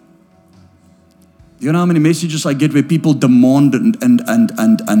 You know how many messages I get where people demand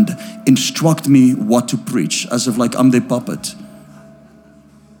and instruct me what to preach, as if like I'm their puppet.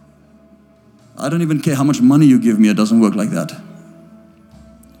 I don't even care how much money you give me, it doesn't work like that.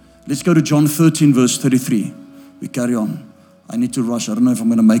 Let's go to John 13, verse 33. We carry on. I need to rush. I don't know if I'm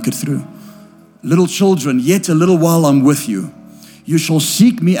going to make it through. Little children, yet a little while I'm with you. You shall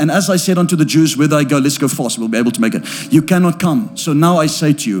seek me. And as I said unto the Jews, whither I go, let's go fast. We'll be able to make it. You cannot come. So now I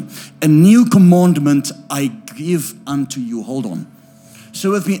say to you, a new commandment I give unto you. Hold on.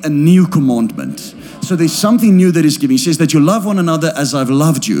 So with me, a new commandment. So there's something new that he's giving. He says that you love one another as I've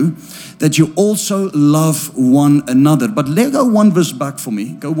loved you, that you also love one another. But let go one verse back for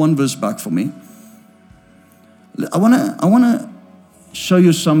me. Go one verse back for me. I want to show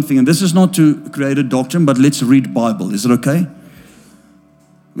you something. And this is not to create a doctrine, but let's read Bible. Is it okay?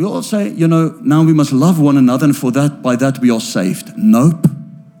 We all say, now we must love one another, and by that we are saved. Nope.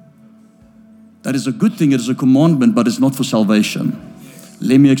 That is a good thing. It is a commandment, but it's not for salvation.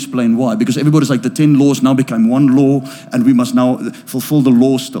 Let me explain why. Because everybody's like, the 10 laws now became one law, and we must now fulfill the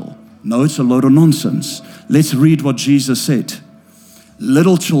law still. No, it's a load of nonsense. Let's read what Jesus said.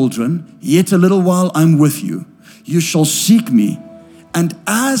 Little children, yet a little while I'm with you. You shall seek me. And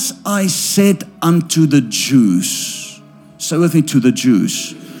as I said unto the Jews, say with me, to the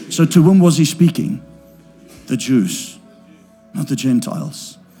Jews. So to whom was he speaking? The Jews, not the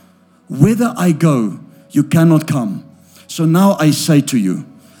Gentiles. Whither I go, you cannot come. So now I say to you,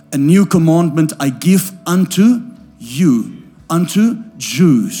 a new commandment I give unto you, unto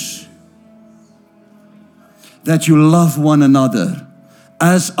Jews, that you love one another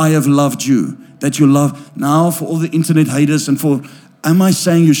as I have loved you, that you love. Now for all the internet haters am I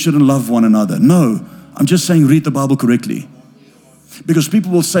saying you shouldn't love one another? No, I'm just saying read the Bible correctly. Because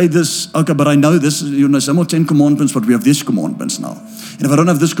people will say this, okay, but I know this, some more 10 commandments, but we have these commandments now. And if I don't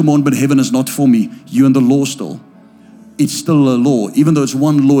have this commandment, heaven is not for me. You and the law still. It's still a law. Even though it's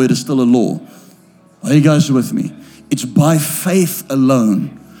one law, it is still a law. Are you guys with me? It's by faith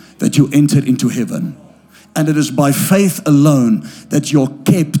alone that you enter into heaven. And it is by faith alone that you're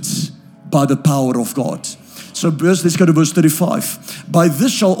kept by the power of God. So let's go to verse 35. By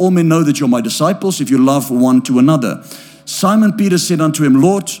this shall all men know that you're my disciples, if you love one to another. Simon Peter said unto him,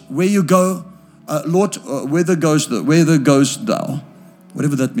 Lord, where you go, Lord, whither goest thou?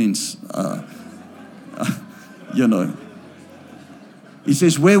 Whatever that means. He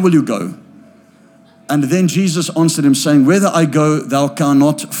says, where will you go? And then Jesus answered him, saying, whither I go, thou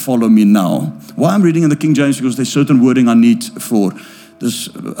cannot follow me now. Why I'm reading in the King James? Because there's certain wording I need for this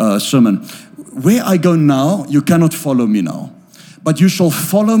sermon. Where I go now, you cannot follow me now. But you shall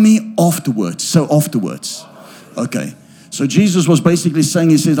follow me afterwards. So afterwards. Okay. So Jesus was basically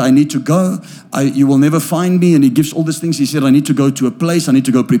saying, he said, I need to go. You will never find me. And he gives all these things. He said, I need to go to a place. I need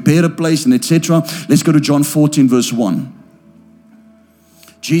to go prepare a place, and etc. Let's go to John 14, verse 1.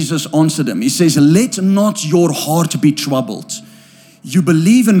 Jesus answered him. He says, let not your heart be troubled. You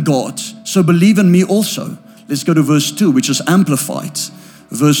believe in God, so believe in me also. Let's go to verse 2, which is amplified.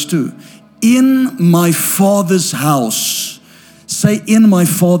 Verse 2. In my Father's house. Say, in my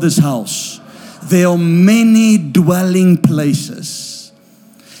Father's house. There are many dwelling places.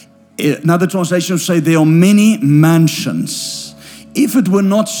 Another translation will say there are many mansions. If it were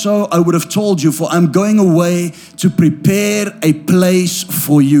not so, I would have told you, for I'm going away to prepare a place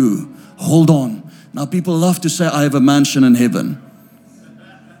for you. Hold on. Now people love to say, I have a mansion in heaven.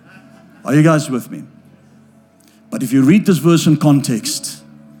 Are you guys with me? But if you read this verse in context,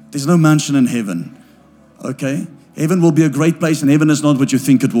 there's no mansion in heaven. Okay? Heaven will be a great place, and heaven is not what you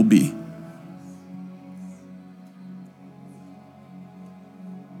think it will be.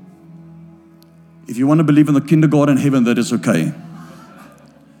 If you want to believe in the kindergarten heaven, that is okay.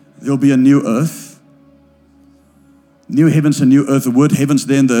 There'll be a new earth. New heavens and new earth. The word heavens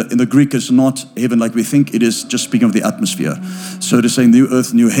there in the Greek is not heaven like we think it is, just speaking of the atmosphere. So it is saying new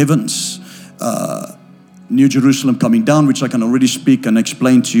earth, new heavens, New Jerusalem coming down, which I can already speak and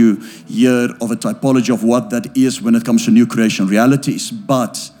explain to you here of a typology of what that is when it comes to new creation realities.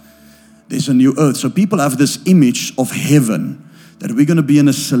 But there's a new earth. So people have this image of heaven, that we're going to be in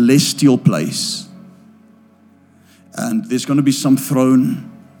a celestial place. And there's going to be some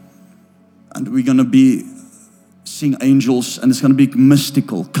throne, and we're going to be seeing angels, and it's going to be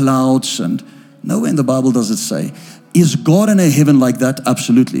mystical, clouds, and nowhere in the Bible does it say. Is God in a heaven like that?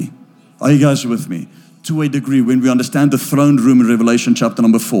 Absolutely. Are you guys with me? To a degree, when we understand the throne room in Revelation chapter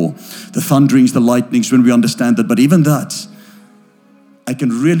number 4, the thunderings, the lightnings, when we understand that. But even that, I can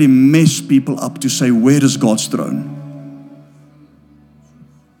really mess people up to say, where is God's throne?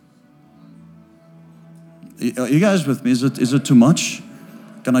 Are you guys with me? Is it too much?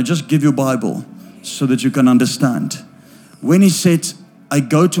 Can I just give you a Bible so that you can understand? When he said, I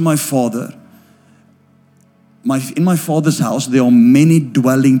go to my Father, in my Father's house, there are many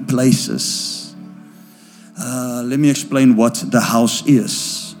dwelling places. Let me explain what the house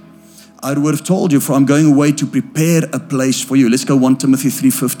is. I would have told you, for I'm going away to prepare a place for you. Let's go 1 Timothy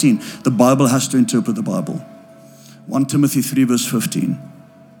 3:15. The Bible has to interpret the Bible. 1 Timothy 3 verse 15.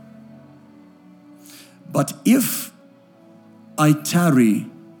 But if I tarry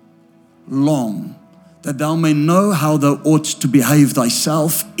long, that thou may know how thou ought to behave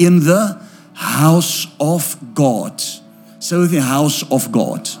thyself in the house of God. So the house of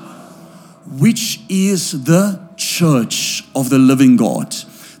God, which is the church of the living God,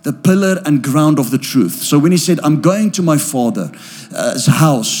 the pillar and ground of the truth. So when he said, I'm going to my Father's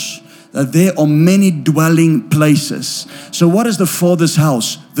house, that there are many dwelling places. So what is the Father's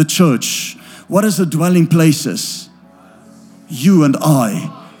house? The church. What is the dwelling places? You and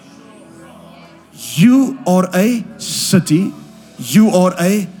I. You are a city. You are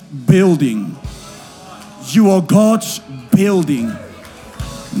a building. You are God's building.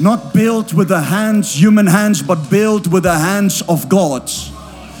 Not built with the hands, human hands, but built with the hands of God.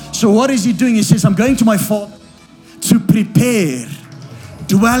 So what is He doing? He says, I'm going to my Father to prepare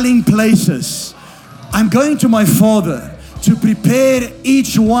dwelling places. I'm going to my Father to prepare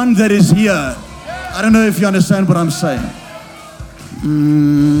each one that is here. I don't know if you understand what I'm saying.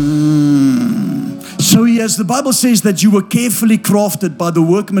 So yes, the Bible says that you were carefully crafted by the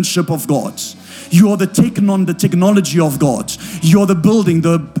workmanship of God. You are the technon, the technology of God. You are the building,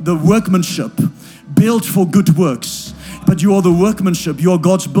 the workmanship, built for good works. But you are the workmanship. You are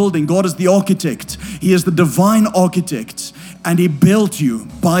God's building. God is the architect. He is the divine architect. And He built you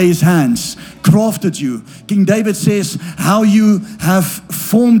by His hands, crafted you. King David says, how you have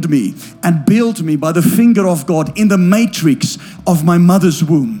formed me and built me by the finger of God in the matrix of my mother's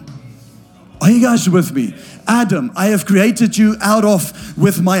womb. Are you guys with me? Adam, I have created you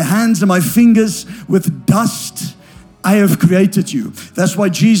with my hands and my fingers, with dust. I have created you. That's why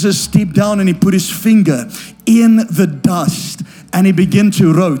Jesus stepped down and He put His finger in the dust and He began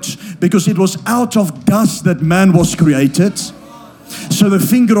to write, because it was out of dust that man was created. So the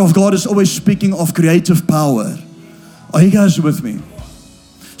finger of God is always speaking of creative power. Are you guys with me?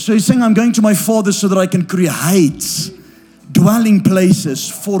 So He's saying, I'm going to my Father so that I can create dwelling places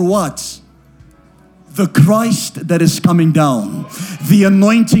for what? The Christ that is coming down. The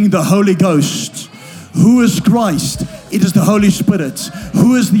anointing, the Holy Ghost. Who is Christ? It is the Holy Spirit.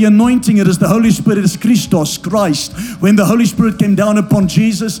 Who is the anointing? It is the Holy Spirit. It is Christos, Christ. When the Holy Spirit came down upon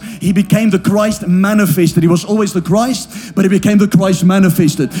Jesus, He became the Christ manifested. He was always the Christ, but He became the Christ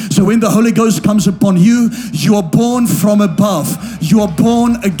manifested. So when the Holy Ghost comes upon you, you are born from above. You are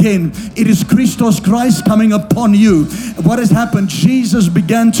born again. It is Christos, Christ coming upon you. What has happened? Jesus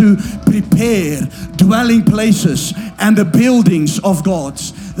began to prepare dwelling places and the buildings of God.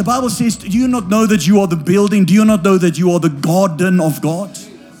 The Bible says, do you not know that you are the building? Do you not know that you are the garden of God?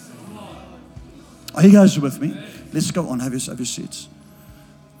 Are you guys with me? Let's go on. Have your seats.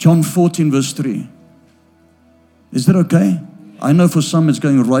 John 14 verse 3. Is that okay? I know for some it's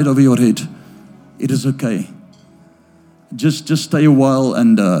going right over your head. It is okay. Just stay a while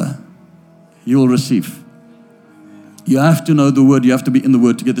and you will receive. You have to know the Word. You have to be in the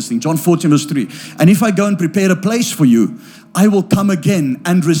Word to get this thing. John 14 verse 3. And if I go and prepare a place for you, I will come again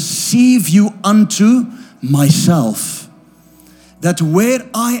and receive you unto myself. That where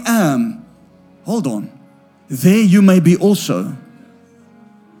I am, hold on, there you may be also.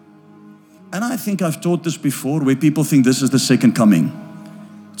 And I think I've taught this before, where people think this is the second coming.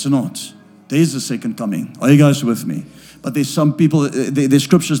 It's not. There is a second coming. Are you guys with me? But there's some people, there's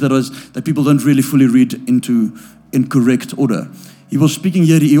scriptures that people don't really fully read in correct order. He was speaking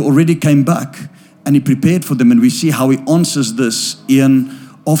here, He already came back and He prepared for them, and we see how He answers this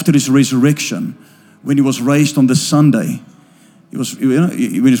after His resurrection, when He was raised on the Sunday. When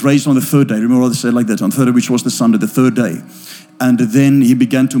He was raised on the third day. Remember what I said like that, on third day, which was the Sunday, the third day. And then He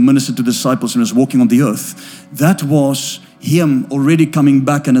began to minister to the disciples and was walking on the earth. That was Him already coming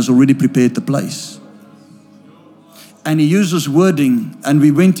back and has already prepared the place. And He uses wording, and we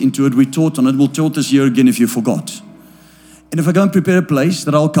went into it, we taught on it. We'll taught this year again if you forgot. And if I go and prepare a place,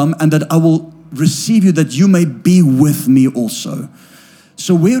 that I'll come and that I will receive you, that you may be with me also.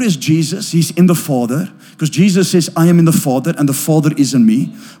 So where is Jesus? He's in the Father, because Jesus says, I am in the Father and the Father is in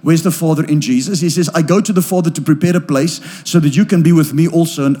me. Where's the Father in Jesus? He says, I go to the Father to prepare a place so that you can be with me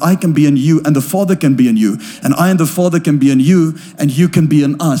also, and I can be in you, and the Father can be in you, and I and the Father can be in you, and you can be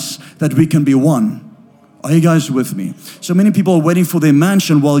in us, that we can be one. Are you guys with me? So many people are waiting for their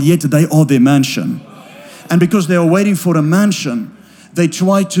mansion, while yet they are their mansion. And because they are waiting for a mansion, they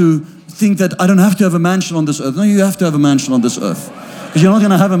try to think that I don't have to have a mansion on this earth. No, you have to have a mansion on this earth, because you're not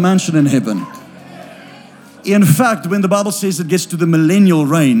going to have a mansion in heaven. In fact, when the Bible says it gets to the millennial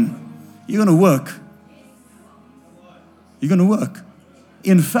reign, you're going to work. You're going to work.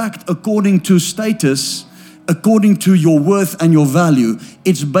 In fact, according to status, according to your worth and your value,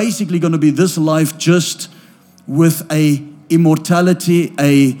 it's basically going to be this life just with a immortality,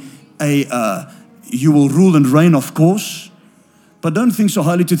 you will rule and reign, of course, but don't think so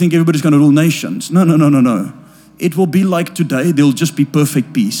highly to think everybody's going to rule nations. No. It will be like today. There'll just be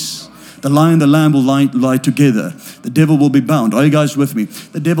perfect peace. The lion and the lamb will lie together. The devil will be bound. Are you guys with me?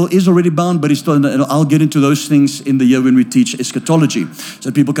 The devil is already bound, but he's still, I'll get into those things in the year when we teach eschatology,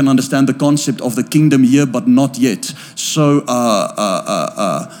 so people can understand the concept of the kingdom here, but not yet. So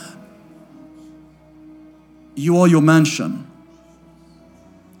You are your mansion.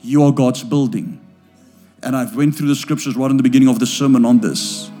 You are God's building. And I've went through the scriptures right in the beginning of the sermon on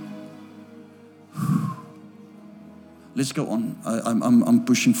this. Let's go on. I'm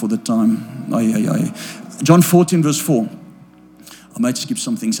pushing for the time. John 14 verse 4. I might skip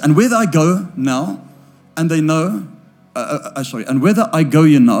some things. And whether I go now, and they know, and whether I go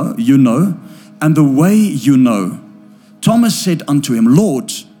you know, and the way you know. Thomas said unto him,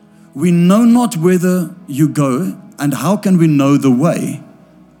 Lord, we know not whither you go, and how can we know the way?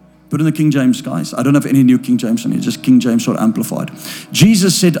 Put in the King James, guys. I don't have any New King James on here, just King James or Amplified.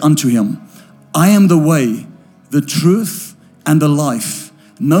 Jesus said unto him, I am the way, the truth, and the life.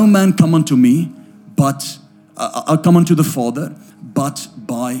 No man come unto me, but I'll come unto the Father, but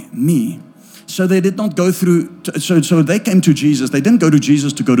by me. So they did not go through, so they came to Jesus. They didn't go to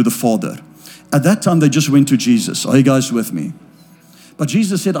Jesus to go to the Father. At that time, they just went to Jesus. Are you guys with me? But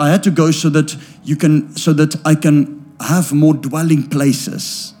Jesus said, I had to go so that I can have more dwelling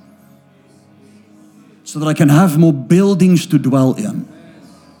places. So that I can have more buildings to dwell in.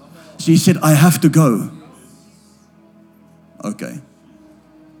 So he said, I have to go. Okay.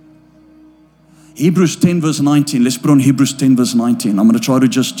 Hebrews 10 verse 19. Let's put on Hebrews 10 verse 19. I'm going to try to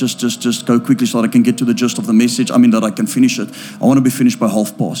just go quickly so that I can get to the gist of the message. That I can finish it. I want to be finished by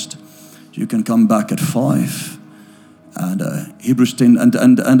 5:30. You can come back at 5. And Hebrews 10.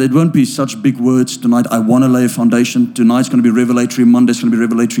 And it won't be such big words tonight. I want to lay a foundation. Tonight's going to be revelatory. Monday's going to be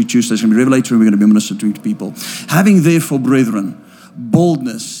revelatory. Tuesday's going to be revelatory. We're going to be ministering to people. Having therefore, brethren,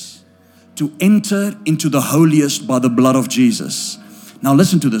 boldness to enter into the holiest by the blood of Jesus. Now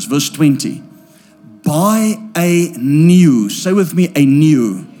listen to this. Verse 20. By a new, say with me, a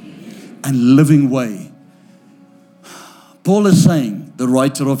new and living way. Paul is saying, the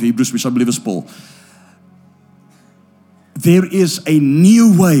writer of Hebrews, which I believe is Paul, there is a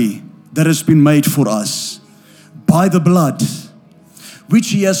new way that has been made for us by the blood, which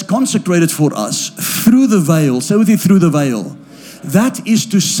he has consecrated for us through the veil. Say with you, through the veil. That is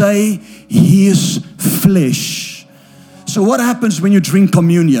to say, his flesh. So what happens when you drink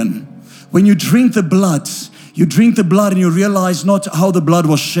communion? When you drink the blood and you realize not how the blood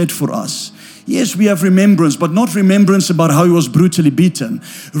was shed for us. Yes, we have remembrance, but not remembrance about how he was brutally beaten.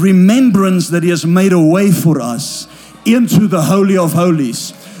 Remembrance that he has made a way for us into the Holy of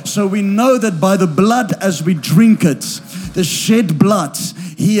Holies. So we know that by the blood as we drink it, the shed blood,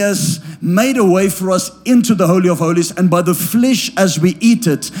 he has made a way for us into the Holy of Holies, and by the flesh as we eat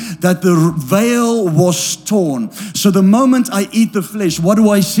it, that the veil was torn. So the moment I eat the flesh, what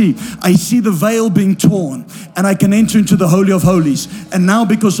do I see? I see the veil being torn, and I can enter into the Holy of Holies. And now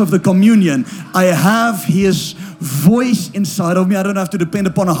because of the communion, I have his voice inside of me. I don't have to depend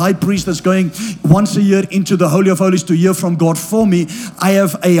upon a high priest that's going once a year into the Holy of Holies to hear from God for me. I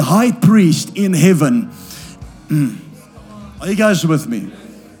have a high priest in heaven. Are you guys with me?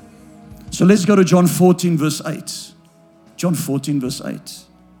 So let's go to John 14 verse 8. John 14 verse 8.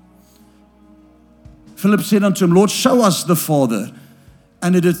 Philip said unto him, Lord, show us the Father,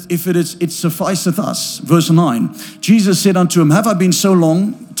 and it sufficeth us. Verse 9. Jesus said unto him, have I been so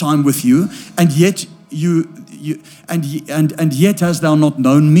long time with you, and yet and yet hast thou not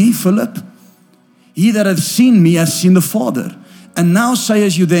known me, Philip? He that hath seen me hath seen the Father. And now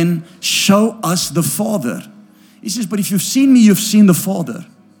sayest you then, show us the Father. He says, but if you've seen me, you've seen the Father.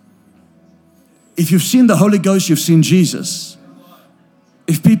 If you've seen the Holy Ghost, you've seen Jesus.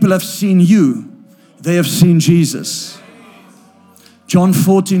 If people have seen you, they have seen Jesus. John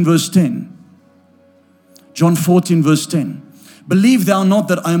 14 verse 10. John 14 verse 10. Believe thou not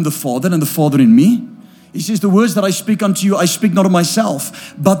that I am the Father and the Father in me? He says, the words that I speak unto you, I speak not of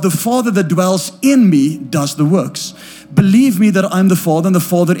myself, but the Father that dwells in me does the works. Believe me that I am the Father and the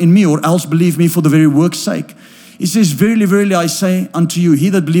Father in me, or else believe me for the very work's sake. He says, verily, verily, I say unto you, he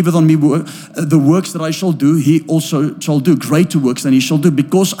that believeth on me, the works that I shall do, he also shall do. Greater works than he shall do,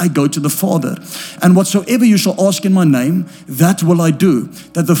 because I go to the Father. And whatsoever you shall ask in my name, that will I do,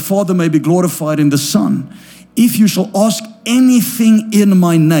 that the Father may be glorified in the Son. If you shall ask anything in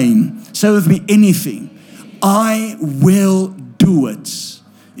my name, say with me, anything, I will do it.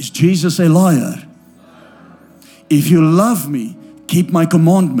 Is Jesus a liar? If you love me, keep my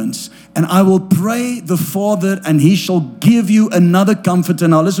commandments. And I will pray the Father, and he shall give you another comforter.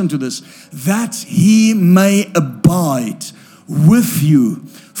 Now listen to this. That he may abide with you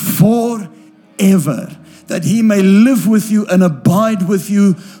forever. That he may live with you and abide with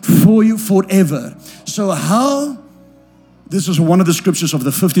you forever. So how? This is one of the scriptures of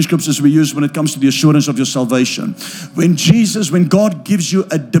the 50 scriptures we use when it comes to the assurance of your salvation. When God gives you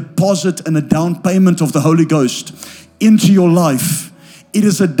a deposit and a down payment of the Holy Ghost into your life, It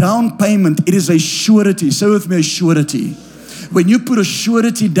is a down payment. It is a surety. Say with me, a surety. When you put a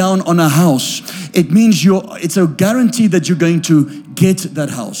surety down on a house, it means it's a guarantee that you're going to get that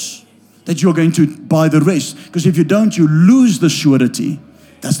house, that you're going to buy the rest. Because if you don't, you lose the surety.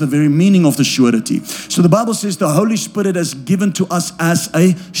 That's the very meaning of the surety. So the Bible says the Holy Spirit has given to us as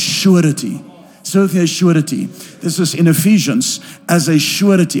a surety. So with me, a surety. This is in Ephesians, as a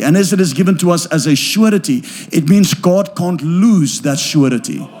surety. And as it is given to us as a surety, it means God can't lose that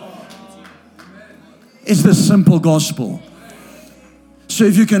surety. It's the simple gospel. So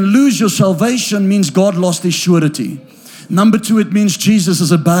if you can lose your salvation, means God lost his surety. Number 2, it means Jesus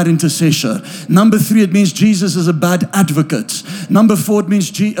is a bad intercessor. Number 3, it means Jesus is a bad advocate. Number 4, it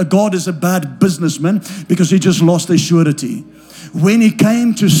means God is a bad businessman because he just lost his surety. When he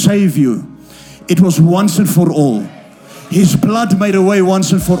came to save you, it was once and for all. His blood made a way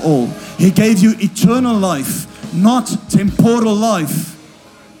once and for all. He gave you eternal life, not temporal life.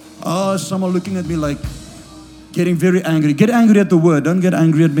 Some are looking at me like getting very angry. Get angry at the word. Don't get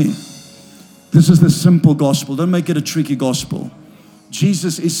angry at me. This is the simple gospel. Don't make it a tricky gospel.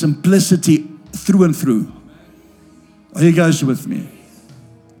 Jesus is simplicity through and through. Are you guys with me?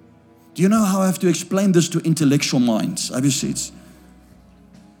 Do you know how I have to explain this to intellectual minds? Have you seen it?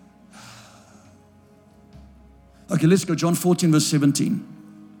 Okay, let's go. John 14, verse 17.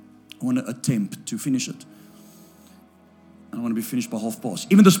 I want to attempt to finish it. I want to be finished by 12:30.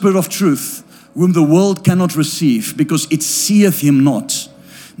 Even the Spirit of truth, whom the world cannot receive, because it seeth him not,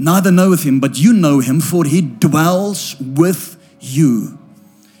 neither knoweth him, but you know him, for he dwells with you,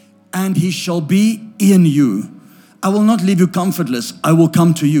 and he shall be in you. I will not leave you comfortless, I will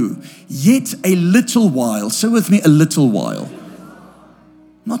come to you. Yet a little while, say with me, a little while.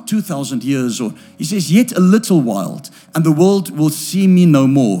 Not 2,000 years, or he says, yet a little while, and the world will see me no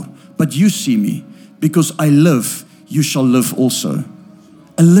more, but you see me, because I live, you shall live also.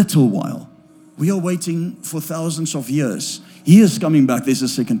 A little while. We are waiting for thousands of years. He is coming back. There's a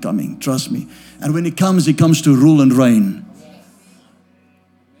second coming. Trust me. And when he comes to rule and reign.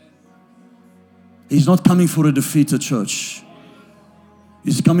 He's not coming for a defeated church.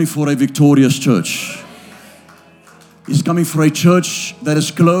 He's coming for a victorious church. He's coming for a church that is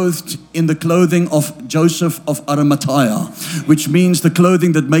clothed in the clothing of Joseph of Arimathea, which means the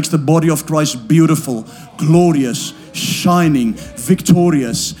clothing that makes the body of Christ beautiful, glorious, shining,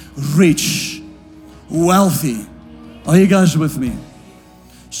 victorious, rich, wealthy. Are you guys with me?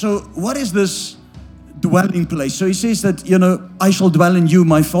 So what is this dwelling place? So he says that, I shall dwell in you,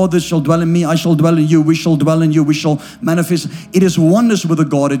 my Father shall dwell in me, I shall dwell in you, we shall dwell in you, we shall manifest. It is oneness with the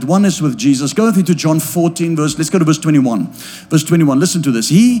Godhead, oneness with Jesus. Go into John 14 let's go to verse 21. Verse 21, listen to this.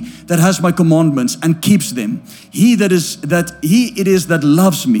 He that has my commandments and keeps them, he it is that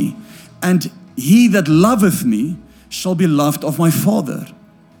loves me, and he that loveth me shall be loved of my Father.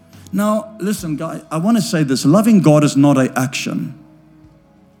 Now, listen, guys, I want to say this. Loving God is not an action.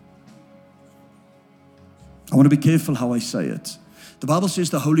 I want to be careful how I say it. The Bible says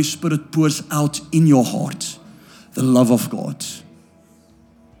the Holy Spirit pours out in your heart the love of God.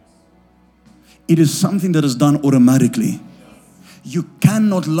 It is something that is done automatically. You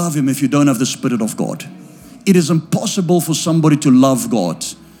cannot love Him if you don't have the Spirit of God. It is impossible for somebody to love God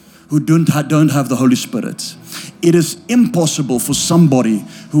who don't have the Holy Spirit. It is impossible for somebody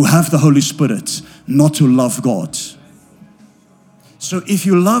who have the Holy Spirit not to love God. So if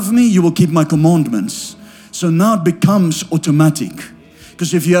you love me, you will keep my commandments. So now it becomes automatic.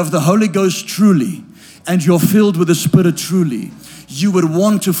 Because if you have the Holy Ghost truly, and you're filled with the Spirit truly, you would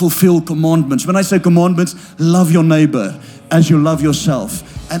want to fulfill commandments. When I say commandments, love your neighbor as you love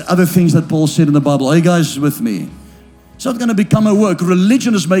yourself. And other things that Paul said in the Bible. Are you guys with me? It's not going to become a work.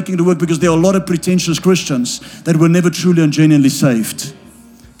 Religion is making it work because there are a lot of pretentious Christians that were never truly and genuinely saved.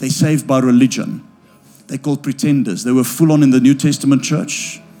 They're saved by religion. They're called pretenders. They were full on in the New Testament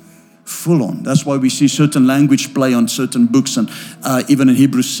church. Full on. That's why we see certain language play on certain books, and even in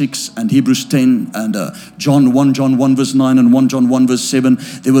Hebrews 6 and Hebrews 10 and John 1 verse 9 and 1 John 1 verse 7.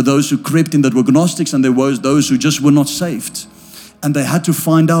 There were those who crept in that were Gnostics, and there was those who just were not saved. And they had to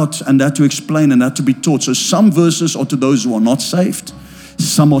find out and had to explain and had to be taught. So some verses are to those who are not saved.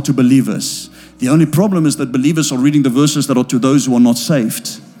 Some are to believers. The only problem is that believers are reading the verses that are to those who are not saved,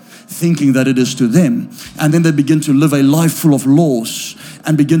 thinking that it is to them. And then they begin to live a life full of laws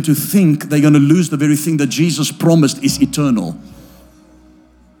and begin to think they're going to lose the very thing that Jesus promised is eternal.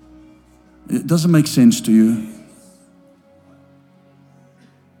 It doesn't make sense to you.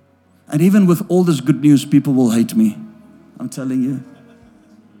 And even with all this good news, people will hate me. I'm telling you.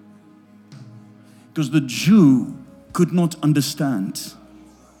 Because the Jew could not understand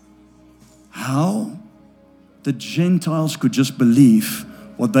how the Gentiles could just believe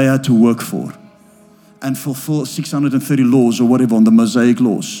what they had to work for and fulfill 630 laws or whatever on the Mosaic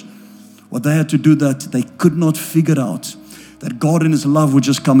laws. What they had to do that they could not figure out, that God in His love would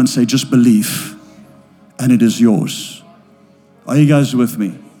just come and say, just believe, and it is yours. Are you guys with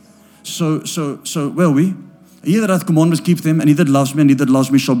me? So where are we? He that hath commandments keep them, and he that loves me, and he that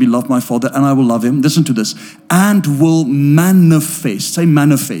loves me shall be loved my Father, and I will love him. Listen to this. And will manifest, say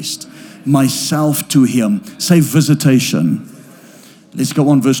manifest, myself to him. Say visitation. Let's go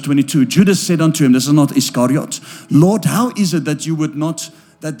on, verse 22. Judas said unto him, this is not Iscariot, Lord, how is it that you would not,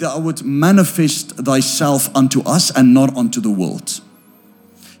 that thou would manifest thyself unto us and not unto the world?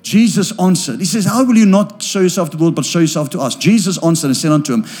 Jesus answered. He says, how will you not show yourself to the world, but show yourself to us? Jesus answered and said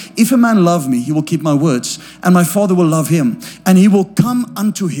unto him, if a man love me, he will keep my words, and my Father will love him, and he will come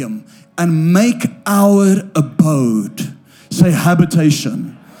unto him and make our abode. Say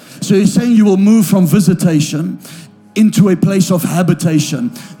habitation. So he's saying you will move from visitation into a place of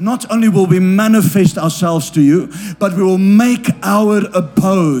habitation. Not only will we manifest ourselves to you, but we will make our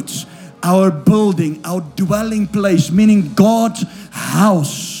abode, our building, our dwelling place, meaning God's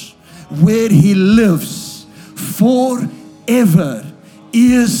house, where He lives forever,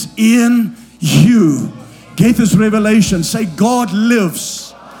 is in you. Get this revelation. Say, God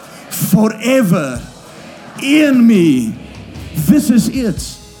lives forever in me. This is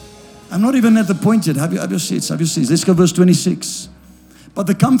it. I'm not even at the point yet. Have your seats. Have your seats. Let's go verse 26. But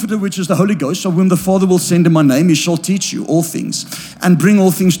the Comforter, which is the Holy Ghost, of whom the Father will send in my name, He shall teach you all things and bring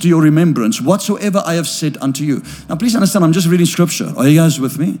all things to your remembrance, whatsoever I have said unto you. Now please understand, I'm just reading scripture. Are you guys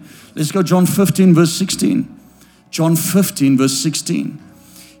with me? Let's go John 15 verse 16. John 15 verse 16.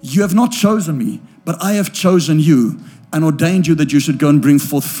 You have not chosen me, but I have chosen you and ordained you that you should go and bring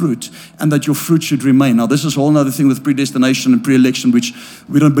forth fruit, and that your fruit should remain. Now this is a whole other thing with predestination and pre-election, which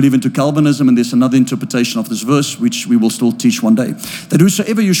we don't believe into Calvinism, and there's another interpretation of this verse, which we will still teach one day. That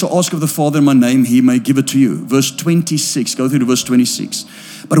whosoever you shall ask of the Father in my name, He may give it to you. Verse 26, go through to verse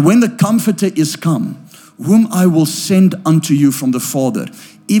 26. But when the Comforter is come, whom I will send unto you from the Father,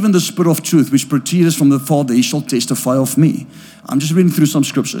 even the Spirit of truth, which proceedeth from the Father, He shall testify of me. I'm just reading through some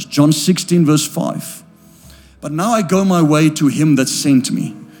scriptures. John 16 verse 5. But now I go my way to Him that sent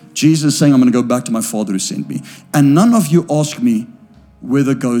me. Jesus is saying, I'm going to go back to my Father who sent me. And none of you ask me where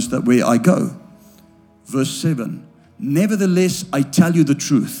I go. Verse 7. Nevertheless, I tell you the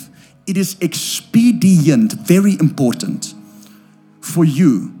truth. It is expedient, very important, for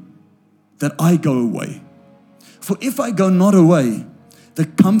you that I go away. For if I go not away, the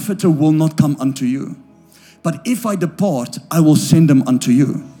Comforter will not come unto you. But if I depart, I will send Him unto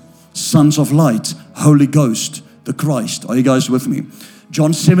you. Sons of light, Holy Ghost, the Christ. Are you guys with me?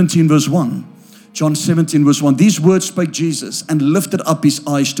 John 17 verse 1. John 17 verse 1. These words spake Jesus, and lifted up His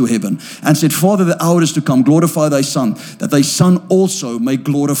eyes to heaven, and said, Father, the hour is to come, glorify thy Son, that thy Son also may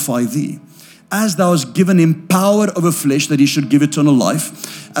glorify thee. As thou hast given Him power over flesh, that He should give eternal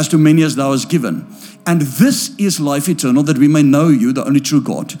life, as to many as thou hast given. And this is life eternal, that we may know you, the only true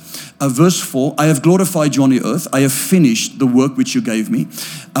God. Verse 4, I have glorified you on the earth. I have finished the work which you gave me.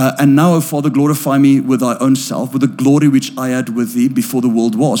 And now, O Father, glorify me with thy own self, with the glory which I had with thee before the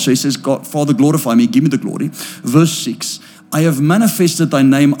world was. So He says, God, Father, glorify me, give me the glory. Verse 6, I have manifested thy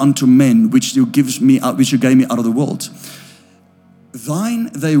name unto men, which you gave me out of the world.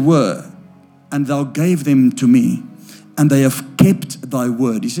 Thine they were, and thou gave them to me, and they have kept thy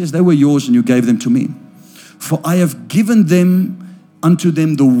word. He says, they were yours and you gave them to me. For I have given them unto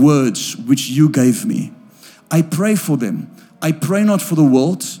them the words which you gave me. I pray for them. I pray not for the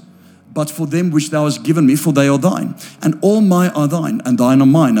world, but for them which thou hast given me, for they are thine. And all mine are thine, and thine are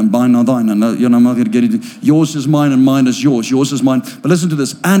mine, and mine are thine. And I'm not going to get into yours is mine, and mine is yours. Yours is mine. But listen to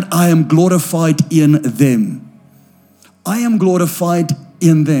this. And I am glorified in them. I am glorified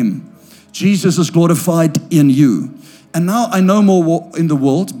in them. Jesus is glorified in you. And now I no more in the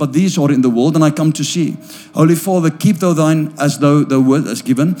world, but these are in the world, and I come to see. Holy Father, keep thou thine as though the word is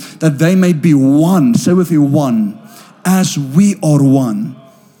given, that they may be one. Say with me, one. As we are one.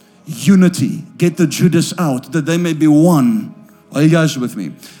 Unity. Get the Judas out, that they may be one. Are you guys with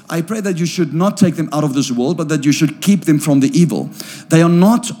me? I pray that you should not take them out of this world, but that you should keep them from the evil. They are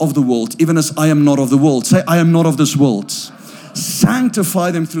not of the world, even as I am not of the world. Say, I am not of this world.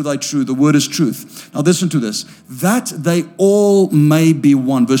 Sanctify them through thy truth. The word is truth. Now listen to this. That they all may be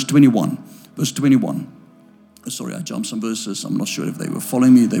one. Verse 21. Verse 21. Sorry, I jumped some verses. I'm not sure if they were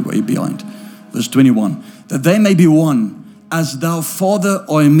following me. They were way behind. Verse 21. That they may be one, as thou, Father,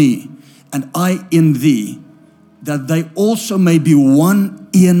 art in me, and I in thee. That they also may be one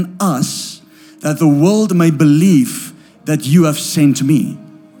in us, that the world may believe that you have sent me.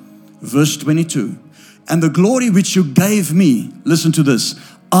 Verse 22. And the glory which you gave me, listen to this,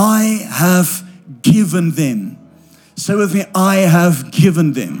 I have given them. Say with me, I have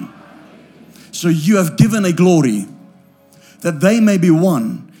given them. So you have given a glory that they may be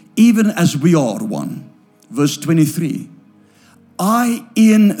one, even as we are one. Verse 23. I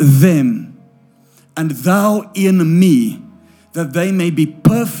in them, and thou in me, that they may be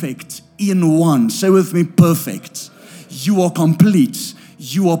perfect in one. Say with me, perfect. You are complete.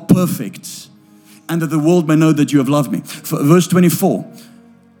 You are perfect. And that the world may know that you have loved me. Verse 24.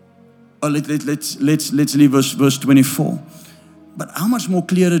 Let's leave verse 24. But how much more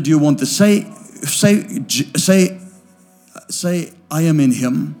clearer do you want this? Say, I am in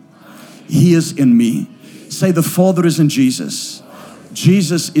Him. He is in me. Say, the Father is in Jesus.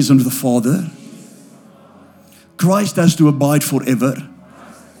 Jesus is in the Father. Christ has to abide forever.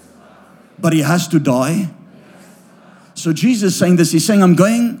 But He has to die. So Jesus is saying this. He's saying, I'm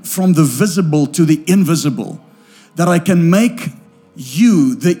going from the visible to the invisible. That I can make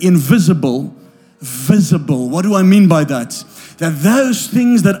you, the invisible, visible. What do I mean by that? That those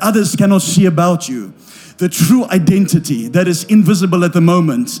things that others cannot see about you, the true identity that is invisible at the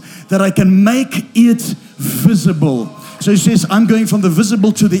moment, that I can make it visible. So He says, I'm going from the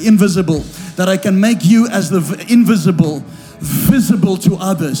visible to the invisible, that I can make you as the invisible visible to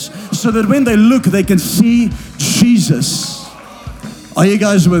others, so that when they look, they can see Jesus. Are you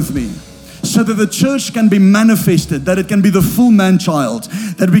guys with me? So that the church can be manifested, that it can be the full man-child,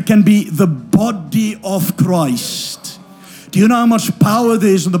 that we can be the body of Christ. Do you know how much power there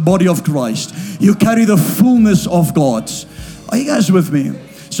is in the body of Christ? You carry the fullness of God. Are you guys with me?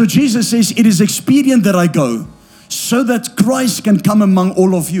 So Jesus says, it is expedient that I go, so that Christ can come among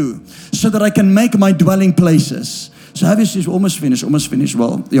all of you, so that I can make my dwelling places. So have you seen, almost finished.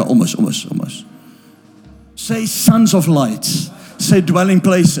 Well, yeah, almost. Say sons of light. Say dwelling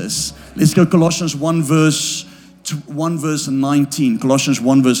places. Let's go Colossians 1 verse 19. Colossians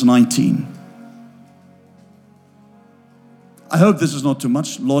 1 verse 19. I hope this is not too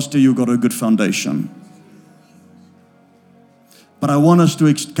much. Last year you got a good foundation. But I want us to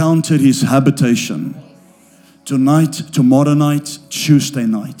encounter His habitation. Tonight, tomorrow night, Tuesday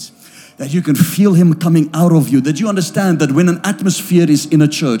night. That you can feel Him coming out of you. That you understand that when an atmosphere is in a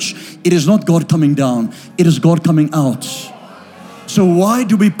church, it is not God coming down. It is God coming out. So why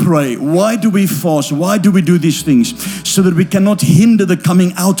do we pray? Why do we fast? Why do we do these things? So that we cannot hinder the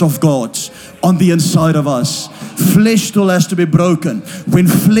coming out of God on the inside of us. Flesh still has to be broken. When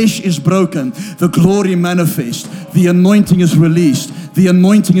flesh is broken, the glory manifests. The anointing is released. The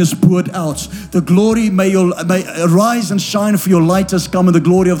anointing is poured out. The glory may arise and shine, for your light has come, and the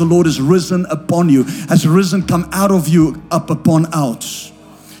glory of the Lord is risen upon you. Has risen, come out of you, up upon out.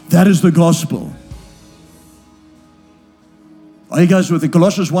 That is the gospel. Are you guys with it?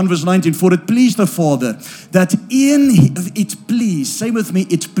 Colossians 1 verse 19. For it pleased the Father that it pleased. Say with me,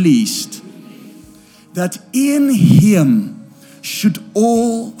 it pleased. That in Him should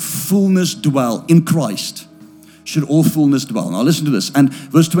all fullness dwell. In Christ should all fullness dwell. Now listen to this. And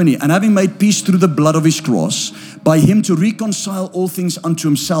verse 20. And having made peace through the blood of His cross, by Him to reconcile all things unto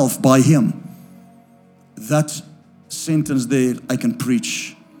Himself, by Him. That sentence there, I can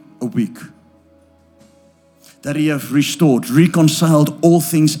preach a week. That He hath restored, reconciled all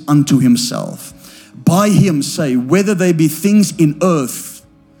things unto Himself. By Him, say, whether they be things in earth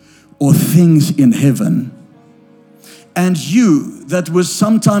or things in heaven. And you that were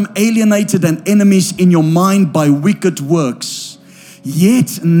sometime alienated and enemies in your mind by wicked works,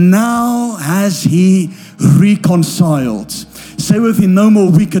 yet now has He reconciled. Say with me, no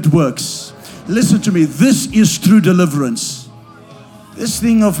more wicked works. Listen to me, this is true deliverance. This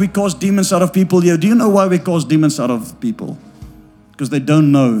thing of we cast demons out of people here. Do you know why we cast demons out of people? Because they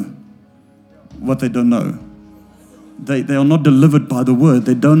don't know what they don't know. They are not delivered by the word.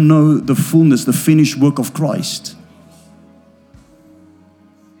 They don't know the fullness, the finished work of Christ.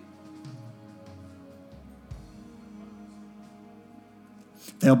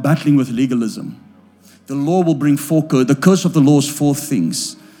 They are battling with legalism. The law will bring forth, the curse of the law is four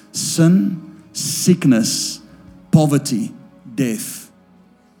things: sin, sickness, poverty, death.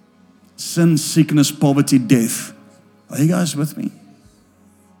 Sin, sickness, poverty, death. Are you guys with me?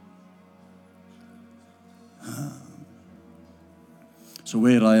 So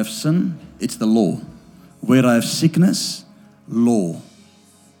where I have sin, it's the law. Where I have sickness, law.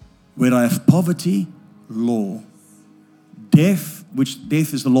 Where I have poverty, law. Death, which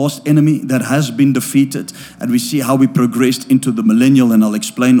death is the last enemy that has been defeated. And we see how we progressed into the millennial, and I'll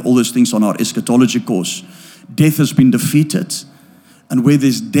explain all those things on our eschatology course. Death has been defeated. And where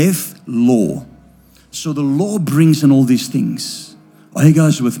there's death, law. So the law brings in all these things. Are you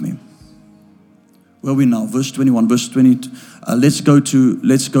guys with me? Where are we now? Verse 21, verse 20. Let's go to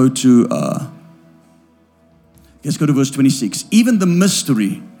verse 26. Even the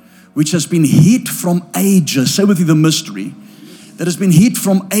mystery which has been hid from ages. Say with me, the mystery that has been hid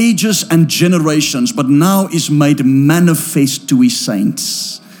from ages and generations, but now is made manifest to His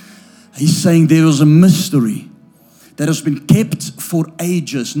saints. He's saying there was a mystery that has been kept for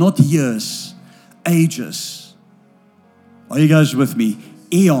ages, not years, ages. Are you guys with me?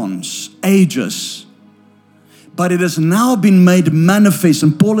 Eons, ages. But it has now been made manifest.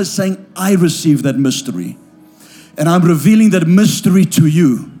 And Paul is saying, I received that mystery. And I'm revealing that mystery to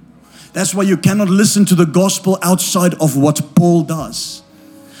you. That's why you cannot listen to the gospel outside of what Paul does.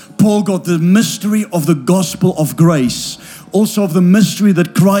 Paul got the mystery of the gospel of grace. Also of the mystery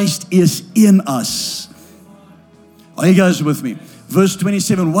that Christ is in us. Are you guys with me? Verse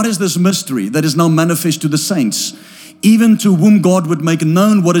 27, what is this mystery that is now manifest to the saints? Even to whom God would make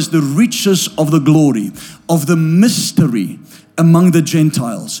known what is the riches of the glory of the mystery among the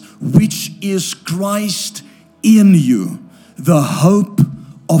Gentiles, which is Christ in you, the hope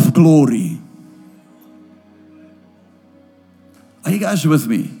of glory. Are you guys with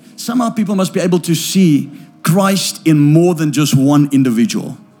me? Somehow people must be able to see Christ in more than just one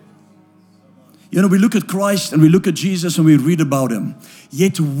individual. You know, we look at Christ and we look at Jesus and we read about Him.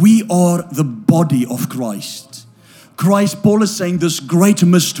 Yet we are the body of Christ. Christ, Paul is saying this great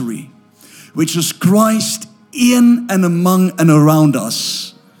mystery, which is Christ in and among and around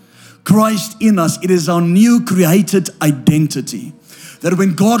us. Christ in us. It is our new created identity. That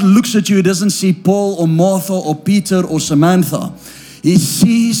when God looks at you, He doesn't see Paul or Martha or Peter or Samantha. He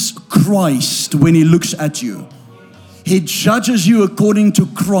sees Christ when He looks at you. He judges you according to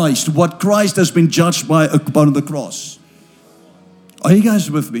Christ, what Christ has been judged by upon the cross. Are you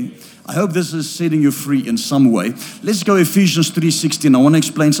guys with me? I hope this is setting you free in some way. Let's go Ephesians 3:16. I want to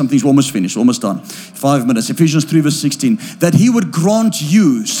explain something. We're almost finished, almost done. 5 minutes. Ephesians 3 verse 16. That He would grant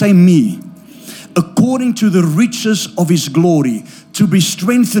you, say me, according to the riches of His glory, to be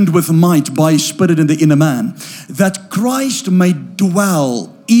strengthened with might by His Spirit in the inner man, that Christ may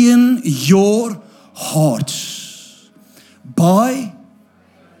dwell in your hearts.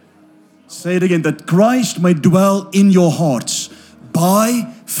 Say it again, that Christ may dwell in your hearts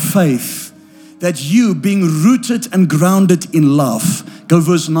by faith, that you being rooted and grounded in love. Go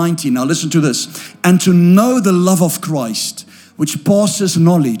verse 19, now listen to this. And to know the love of Christ, which passes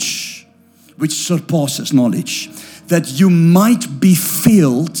knowledge, which surpasses knowledge, that you might be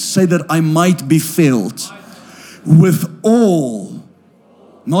filled, say that I might be filled with all,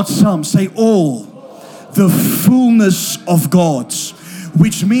 not some, say all, the fullness of God,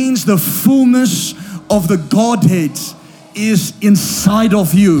 which means the fullness of the Godhead is inside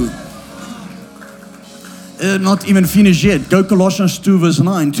of you. Not even finished yet. Go Colossians 2 verse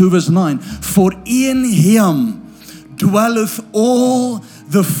 9. 2 verse 9. For in Him dwelleth all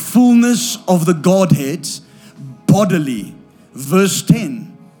the fullness of the Godhead bodily. Verse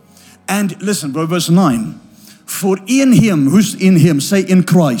 10. And listen, bro, verse 9. For in Him, who's in Him? Say in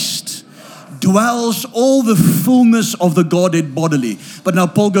Christ. Dwells all the fullness of the Godhead bodily. But now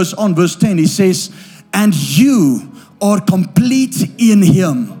Paul goes on, verse 10, he says, and you are complete in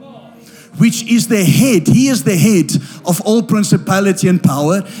Him, which is the head. He is the head of all principality and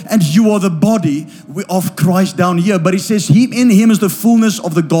power, and you are the body of Christ down here. But he says, in Him is the fullness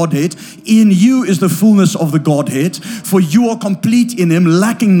of the Godhead. In you is the fullness of the Godhead. For you are complete in Him,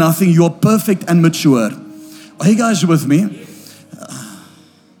 lacking nothing. You are perfect and mature. Are you guys with me?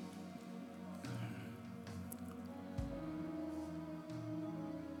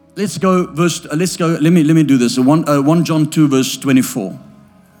 Let me do this. 1 John 2 verse 24.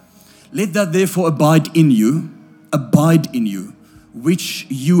 Let that therefore abide in you, which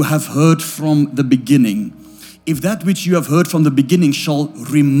you have heard from the beginning. If that which you have heard from the beginning shall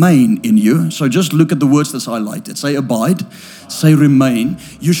remain in you. So just look at the words that's highlighted. Say abide, say remain.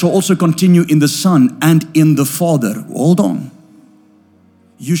 You shall also continue in the Son and in the Father. Hold on.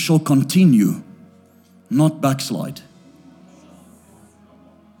 You shall continue, not backslide.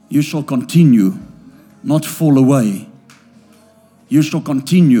 You shall continue, not fall away. You shall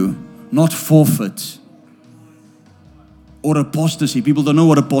continue, not forfeit. Or apostasy. People don't know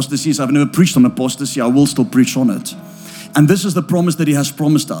what apostasy is. I've never preached on apostasy. I will still preach on it. And this is the promise that He has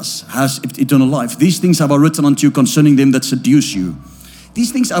promised us, has eternal life. These things have I written unto you concerning them that seduce you.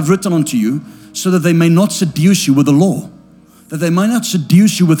 These things I've written unto you so that they may not seduce you with the law. That they might not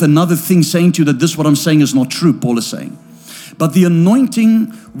seduce you with another thing saying to you that this what I'm saying is not true, Paul is saying. But the anointing,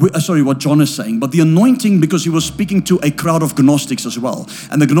 what John is saying, but the anointing, because he was speaking to a crowd of Gnostics as well.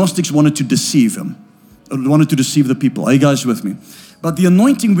 And the Gnostics wanted to deceive him, wanted to deceive the people. Are you guys with me? but the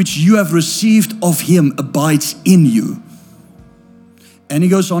anointing which you have received of him abides in you. And he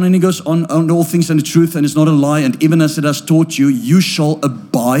goes on all things and the truth, and it's not a lie, and even as it has taught you, you shall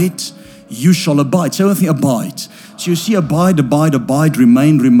abide. You shall abide. Say with me, abide. So you see, abide,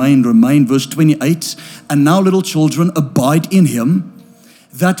 remain. Verse 28, and now little children, abide in him,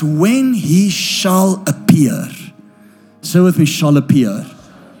 that when he shall appear, say with me, shall appear,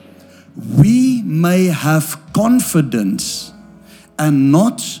 we may have confidence and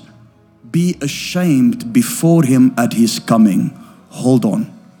not be ashamed before him at his coming. Hold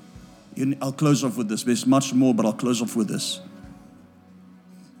on. I'll close off with this. There's much more, but I'll close off with this.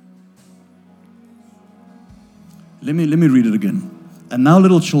 Let me read it again. And now,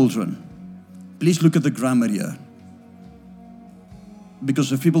 little children, please look at the grammar here.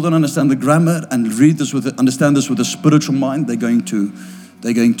 Because if people don't understand the grammar and understand this with a spiritual mind, they're going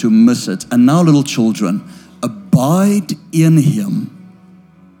to miss it. And now, little children, abide in him.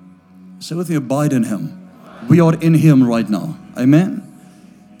 Say with me, abide in him. We are in him right now. Amen.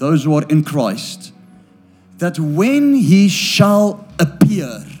 Those who are in Christ. That when he shall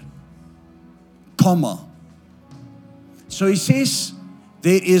appear, comma. So he says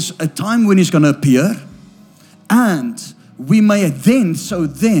there is a time when he's going to appear, and we may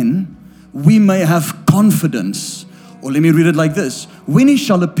then we may have confidence. Or let me read it like this. When he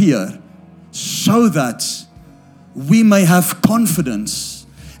shall appear, so that we may have confidence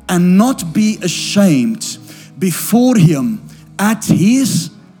and not be ashamed before him at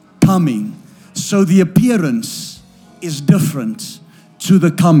his coming. So the appearance is different to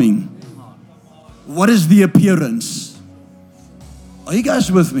the coming. What is the appearance? Are you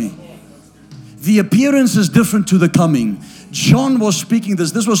guys with me? The appearance is different to the coming. John was speaking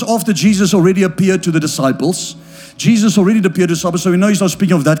this. This was after Jesus already appeared to the disciples. Jesus already appeared to the disciples, so we know he's not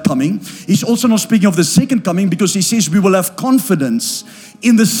speaking of that coming. He's also not speaking of the second coming, because he says we will have confidence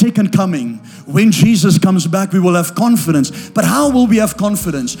in the second coming. When Jesus comes back, we will have confidence. But how will we have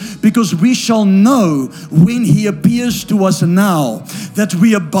confidence? Because we shall know when he appears to us now that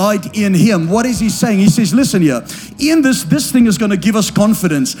we abide in him. What is he saying? He says, listen here, in this thing is going to give us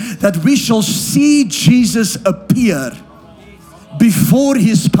confidence that we shall see Jesus appear before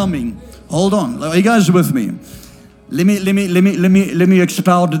his coming. Hold on, are you guys with me? Let me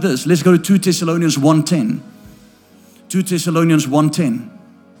expound this. Let's go to 2 Thessalonians 1:10. 2 Thessalonians 1:10.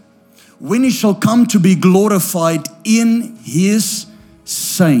 When he shall come to be glorified in his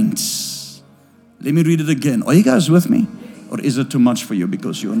saints. Let me read it again. Are you guys with me? Or is it too much for you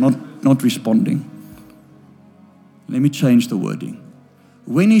because you're not responding? Let me change the wording.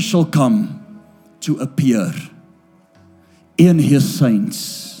 When he shall come to appear in his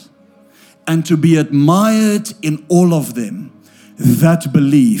saints, and to be admired in all of them that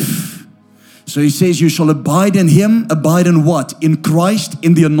believe. So he says, you shall abide in him. Abide in what? In Christ,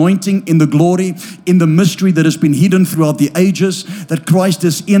 in the anointing, in the glory, in the mystery that has been hidden throughout the ages, that Christ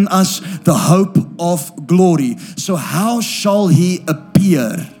is in us, the hope of glory. So how shall he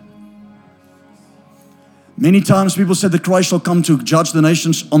appear? Many times people said that Christ shall come to judge the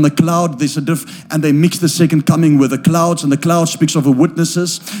nations on the cloud. There's and they mix the second coming with the clouds, and the cloud speaks of the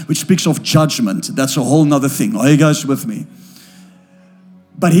witnesses, which speaks of judgment. That's a whole nother thing. Are you guys with me?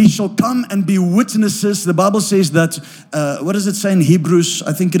 But he shall come and be witnesses. The Bible says that, what does it say in Hebrews?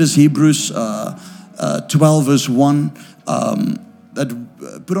 I think it is Hebrews 12 verse 1.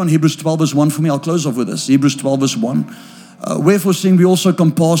 Put on Hebrews 12 verse 1 for me. I'll close off with this. Hebrews 12 verse 1. Wherefore seeing we also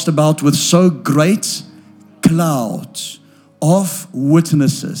compassed about with so great cloud of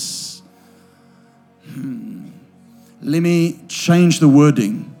witnesses. Let me change the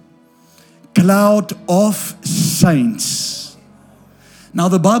wording. Cloud of saints. Now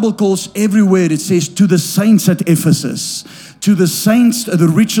the Bible calls everywhere, it says, to the saints at Ephesus. To the saints, the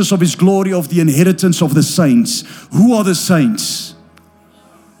riches of his glory, of the inheritance of the saints. Who are the saints?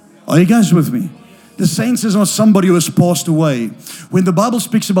 Are you guys with me? The saints is not somebody who has passed away. When the Bible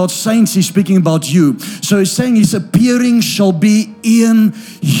speaks about saints, he's speaking about you. So he's saying his appearing shall be in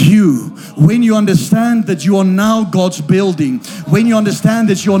you. When you understand that you are now God's building. When you understand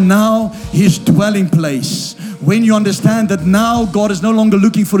that you are now his dwelling place. When you understand that now God is no longer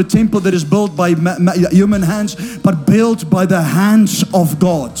looking for a temple that is built by human hands, but built by the hands of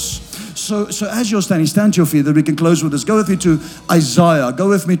God. So as you're standing, stand to your feet that we can close with this. Go with me to Isaiah. Go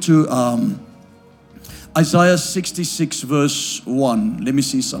with me to Isaiah 66 verse 1. Let me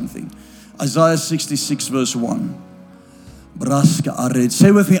see something. Isaiah 66 verse 1.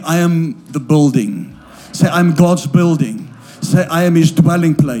 Say with me, I am the building. Say, I'm God's building. Say, I am his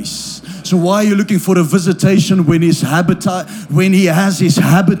dwelling place. So why are you looking for a visitation when when He has His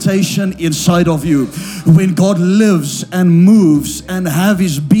habitation inside of you? When God lives and moves and have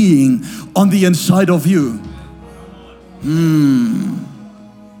His being on the inside of you.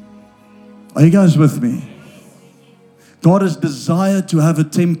 Are you guys with me? God has desired to have a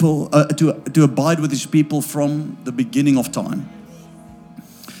temple, to abide with His people from the beginning of time.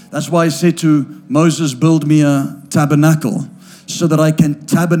 That's why He said to Moses, build me a tabernacle so that I can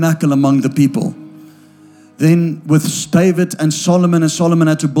tabernacle among the people. Then with David and Solomon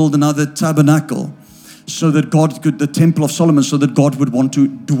had to build another tabernacle so that the temple of Solomon, so that God would want to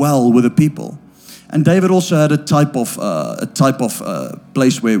dwell with the people. And David also had a type of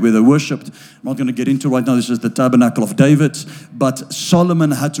place where they worshipped. I'm not going to get into right now. This is the tabernacle of David. But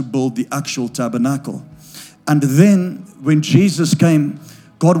Solomon had to build the actual tabernacle. And then when Jesus came,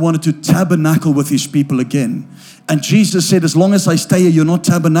 God wanted to tabernacle with His people again. And Jesus said, as long as I stay here, you're not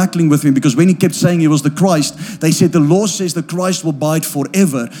tabernacling with me. Because when He kept saying He was the Christ, they said, the law says the Christ will abide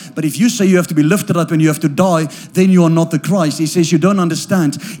forever. But if you say you have to be lifted up and you have to die, then you are not the Christ. He says, you don't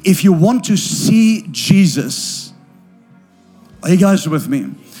understand. If you want to see Jesus, are you guys with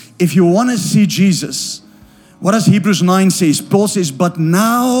me? If you want to see Jesus, what does Hebrews 9 says? Paul says, but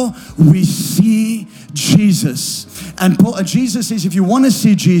now we see Jesus. And Jesus says, if you want to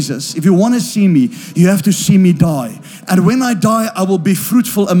see Jesus, if you want to see me, you have to see me die. And when I die, I will be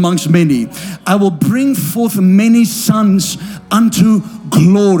fruitful amongst many. I will bring forth many sons unto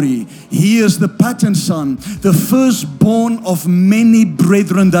glory. He is the pattern son, the firstborn of many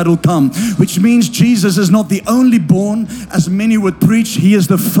brethren that will come. Which means Jesus is not the only born, as many would preach. He is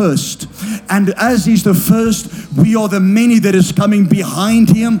the first. And as He's the first, we are the many that is coming behind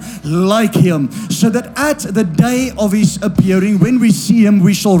Him, like Him. So that at the day of His appearing, when we see Him,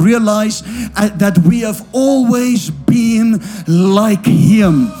 we shall realize that we have always been like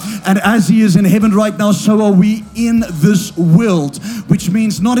Him. And as He is in heaven right now, so are we in this world. Which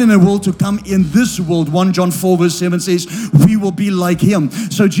means not in a world to come, in this world. 1 John 4 verse 7 says, we will be like Him.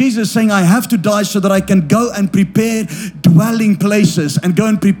 So Jesus is saying, I have to die so that I can go and prepare dwelling places and go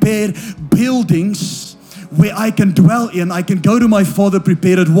and prepare buildings where I can dwell in. I can go to my Father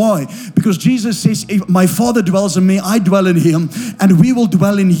prepared. Why? Because Jesus says, if my Father dwells in me, I dwell in Him, and we will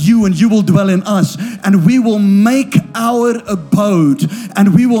dwell in you, and you will dwell in us, and we will make our abode,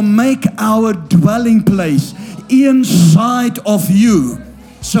 and we will make our dwelling place inside of you.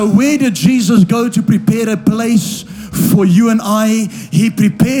 So where did Jesus go to prepare a place for you and I? He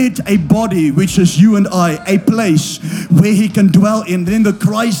prepared a body, which is you and I, a place where He can dwell in. Then the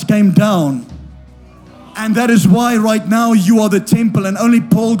Christ came down. And that is why right now you are the temple. And only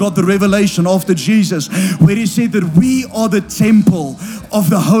Paul got the revelation after Jesus, where he said that we are the temple of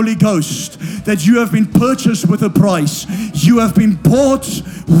the Holy Ghost, that you have been purchased with a price. You have been bought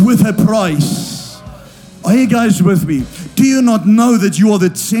with a price. Are you guys with me? Do you not know that you are the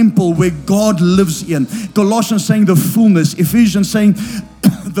temple where God lives in? Colossians saying the fullness. Ephesians saying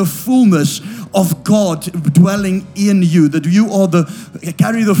the fullness of God dwelling in you. That you are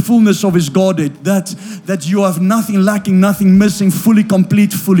carry the fullness of His Godhead. That you have nothing lacking, nothing missing, fully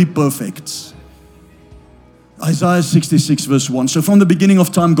complete, fully perfect. Isaiah 66 verse 1. So from the beginning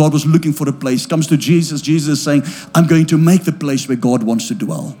of time, God was looking for a place. Comes to Jesus. Jesus is saying, I'm going to make the place where God wants to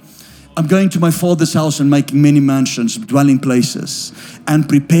dwell. I'm going to my Father's house and making many mansions, dwelling places, and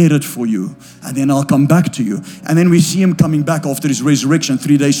prepare it for you. And then I'll come back to you. And then we see Him coming back after His resurrection,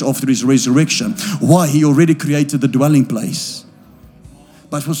 3 days after His resurrection. Why? He already created the dwelling place.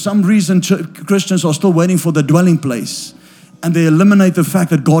 But for some reason, Christians are still waiting for the dwelling place. And they eliminate the fact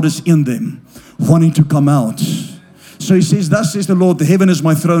that God is in them, wanting to come out. So He says, thus says the Lord, the heaven is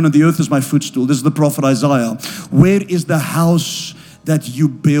my throne and the earth is my footstool. This is the prophet Isaiah. Where is the house that you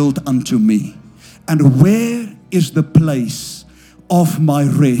build unto me? And where is the place of my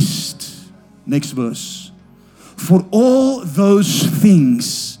rest? Next verse. For all those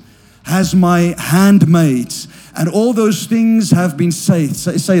things has my hand made, and all those things have been saith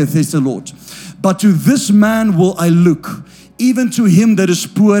the Lord. But to this man will I look, even to him that is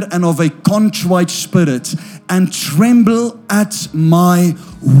poor and of a contrite spirit, and tremble at my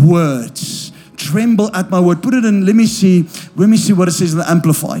words. Tremble at my word. Put it in, let me see what it says in the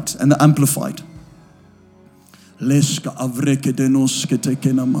Amplified. And the Amplified.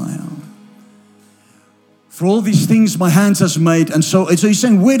 For all these things my hands has made. And so he's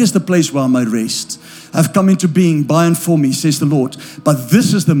saying, where is the place where I may rest? I've come into being by and for me, says the Lord. But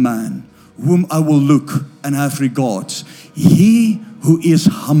this is the man whom I will look and have regard. He who is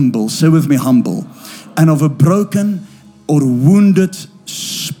humble, say with me, humble, and of a broken or wounded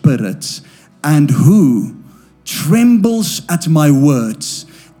spirit, and who trembles at my words,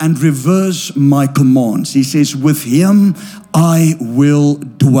 and reverse my commands. He says, with him I will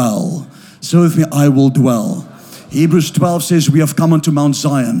dwell. So with me, I will dwell. Hebrews 12 says, we have come unto Mount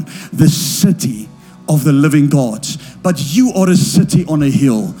Zion, the city of the living God. But you are a city on a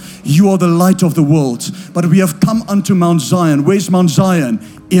hill. You are the light of the world. But we have come unto Mount Zion. Where's Mount Zion?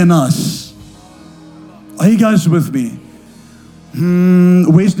 In us. Are you guys with me?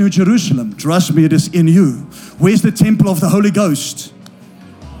 Where's New Jerusalem? Trust me, it is in you. Where's the temple of the Holy Ghost?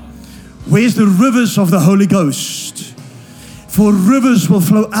 Where's the rivers of the Holy Ghost? For rivers will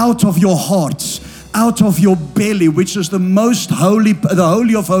flow out of your heart, out of your belly, which is the most holy, the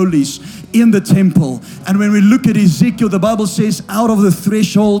Holy of Holies in the temple. And when we look at Ezekiel, the Bible says, out of the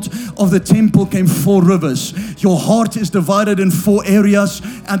threshold of the temple came 4 rivers. Your heart is divided in 4 areas,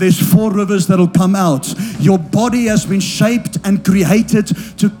 and there's 4 rivers that will come out. Your body has been shaped and created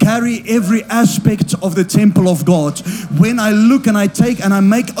to carry every aspect of the temple of God. When I look and I take and I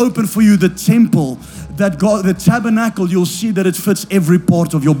make open for you the temple, that God, the tabernacle, you'll see that it fits every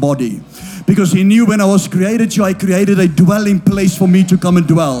part of your body. Because He knew when I was created you, I created a dwelling place for me to come and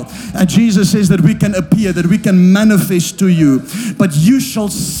dwell. And Jesus says that we can appear, that we can manifest to you. But you shall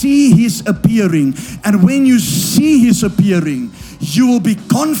see His appearing. And when you see His appearing, you will be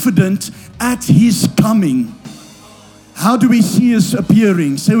confident at His coming. How do we see His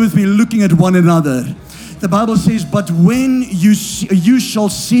appearing? Say with me, looking at one another. The Bible says, but when you shall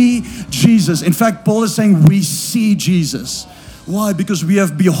see Jesus. In fact, Paul is saying we see Jesus. Why? Because we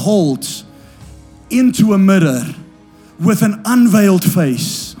have beheld into a mirror with an unveiled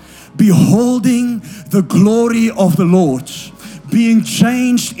face, beholding the glory of the Lord, being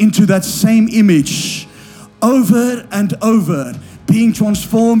changed into that same image over and over, being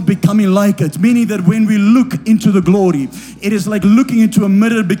transformed, becoming like it. Meaning that when we look into the glory, it is like looking into a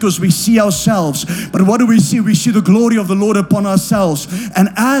mirror because we see ourselves. But what do we see? We see the glory of the Lord upon ourselves. And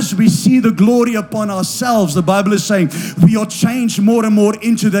as we see the glory upon ourselves, the Bible is saying we are changed more and more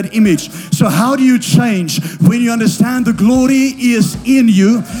into that image. So how do you change? When you understand the glory is in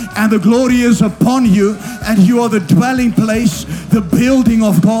you and the glory is upon you, and you are the dwelling place, the building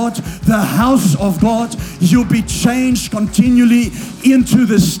of God, the house of God, you'll be changed continually into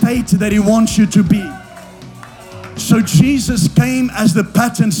the state that He wants you to be. So Jesus came as the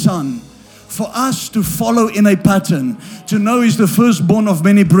pattern son for us to follow in a pattern, to know He's the firstborn of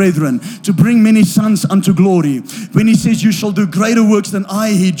many brethren, to bring many sons unto glory. When He says you shall do greater works than I,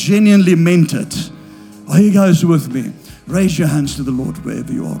 He genuinely meant it. Are you guys with me? Raise your hands to the Lord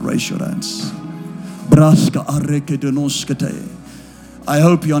wherever you are. Raise your hands. I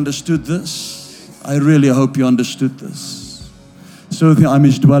hope you understood this. I really hope you understood this. So I'm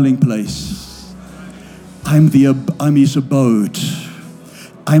His dwelling place. I'm His abode.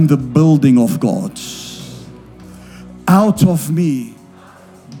 I'm the building of God. Out of me,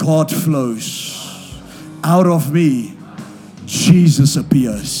 God flows. Out of me, Jesus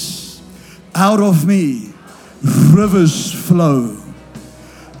appears. Out of me, rivers flow.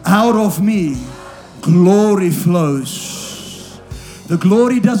 Out of me, glory flows. The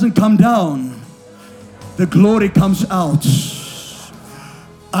glory doesn't come down. The glory comes out.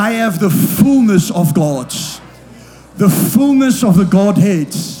 I have the fullness of God, the fullness of the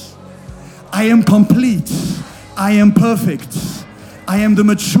Godhead. I am complete. I am perfect. I am the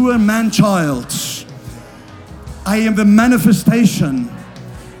mature man-child. I am the manifestation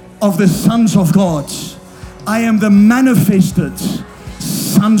of the sons of God. I am the manifested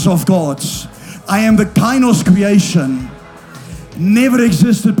sons of God. I am the kainos creation, never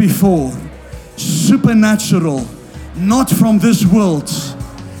existed before, supernatural, not from this world,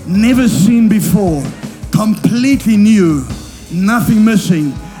 never seen before, completely new, nothing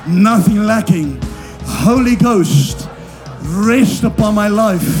missing, nothing lacking. Holy Ghost, rest upon my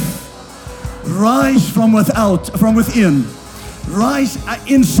life. Rise from within. Rise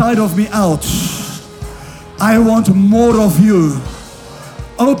inside of me out. I want more of you.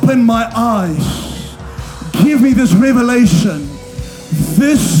 Open my eyes. Give me this revelation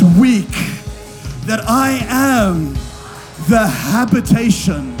this week that I am the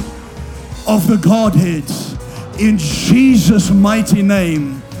habitation of the Godhead. In Jesus' mighty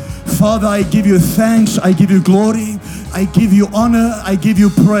name. Father, I give you thanks. I give you glory. I give you honor. I give you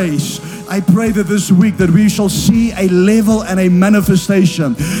praise. I pray that this week that we shall see a level and a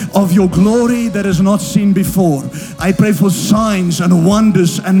manifestation of your glory that is not seen before. I pray for signs and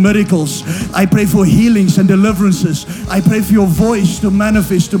wonders and miracles. I pray for healings and deliverances. I pray for your voice to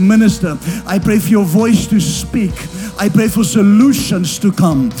manifest, to minister. I pray for your voice to speak. I pray for solutions to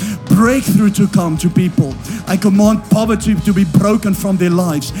come, breakthrough to come to people. I command poverty to be broken from their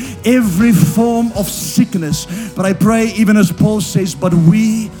lives, every form of sickness. But I pray, even as Paul says, but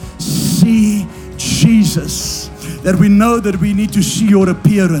we see Jesus, that we know that we need to see your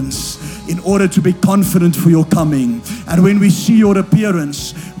appearance in order to be confident for your coming. And when we see your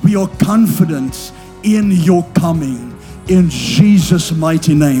appearance, we are confident in your coming. In Jesus'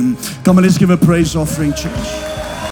 mighty name. Come on, let's give a praise offering, church.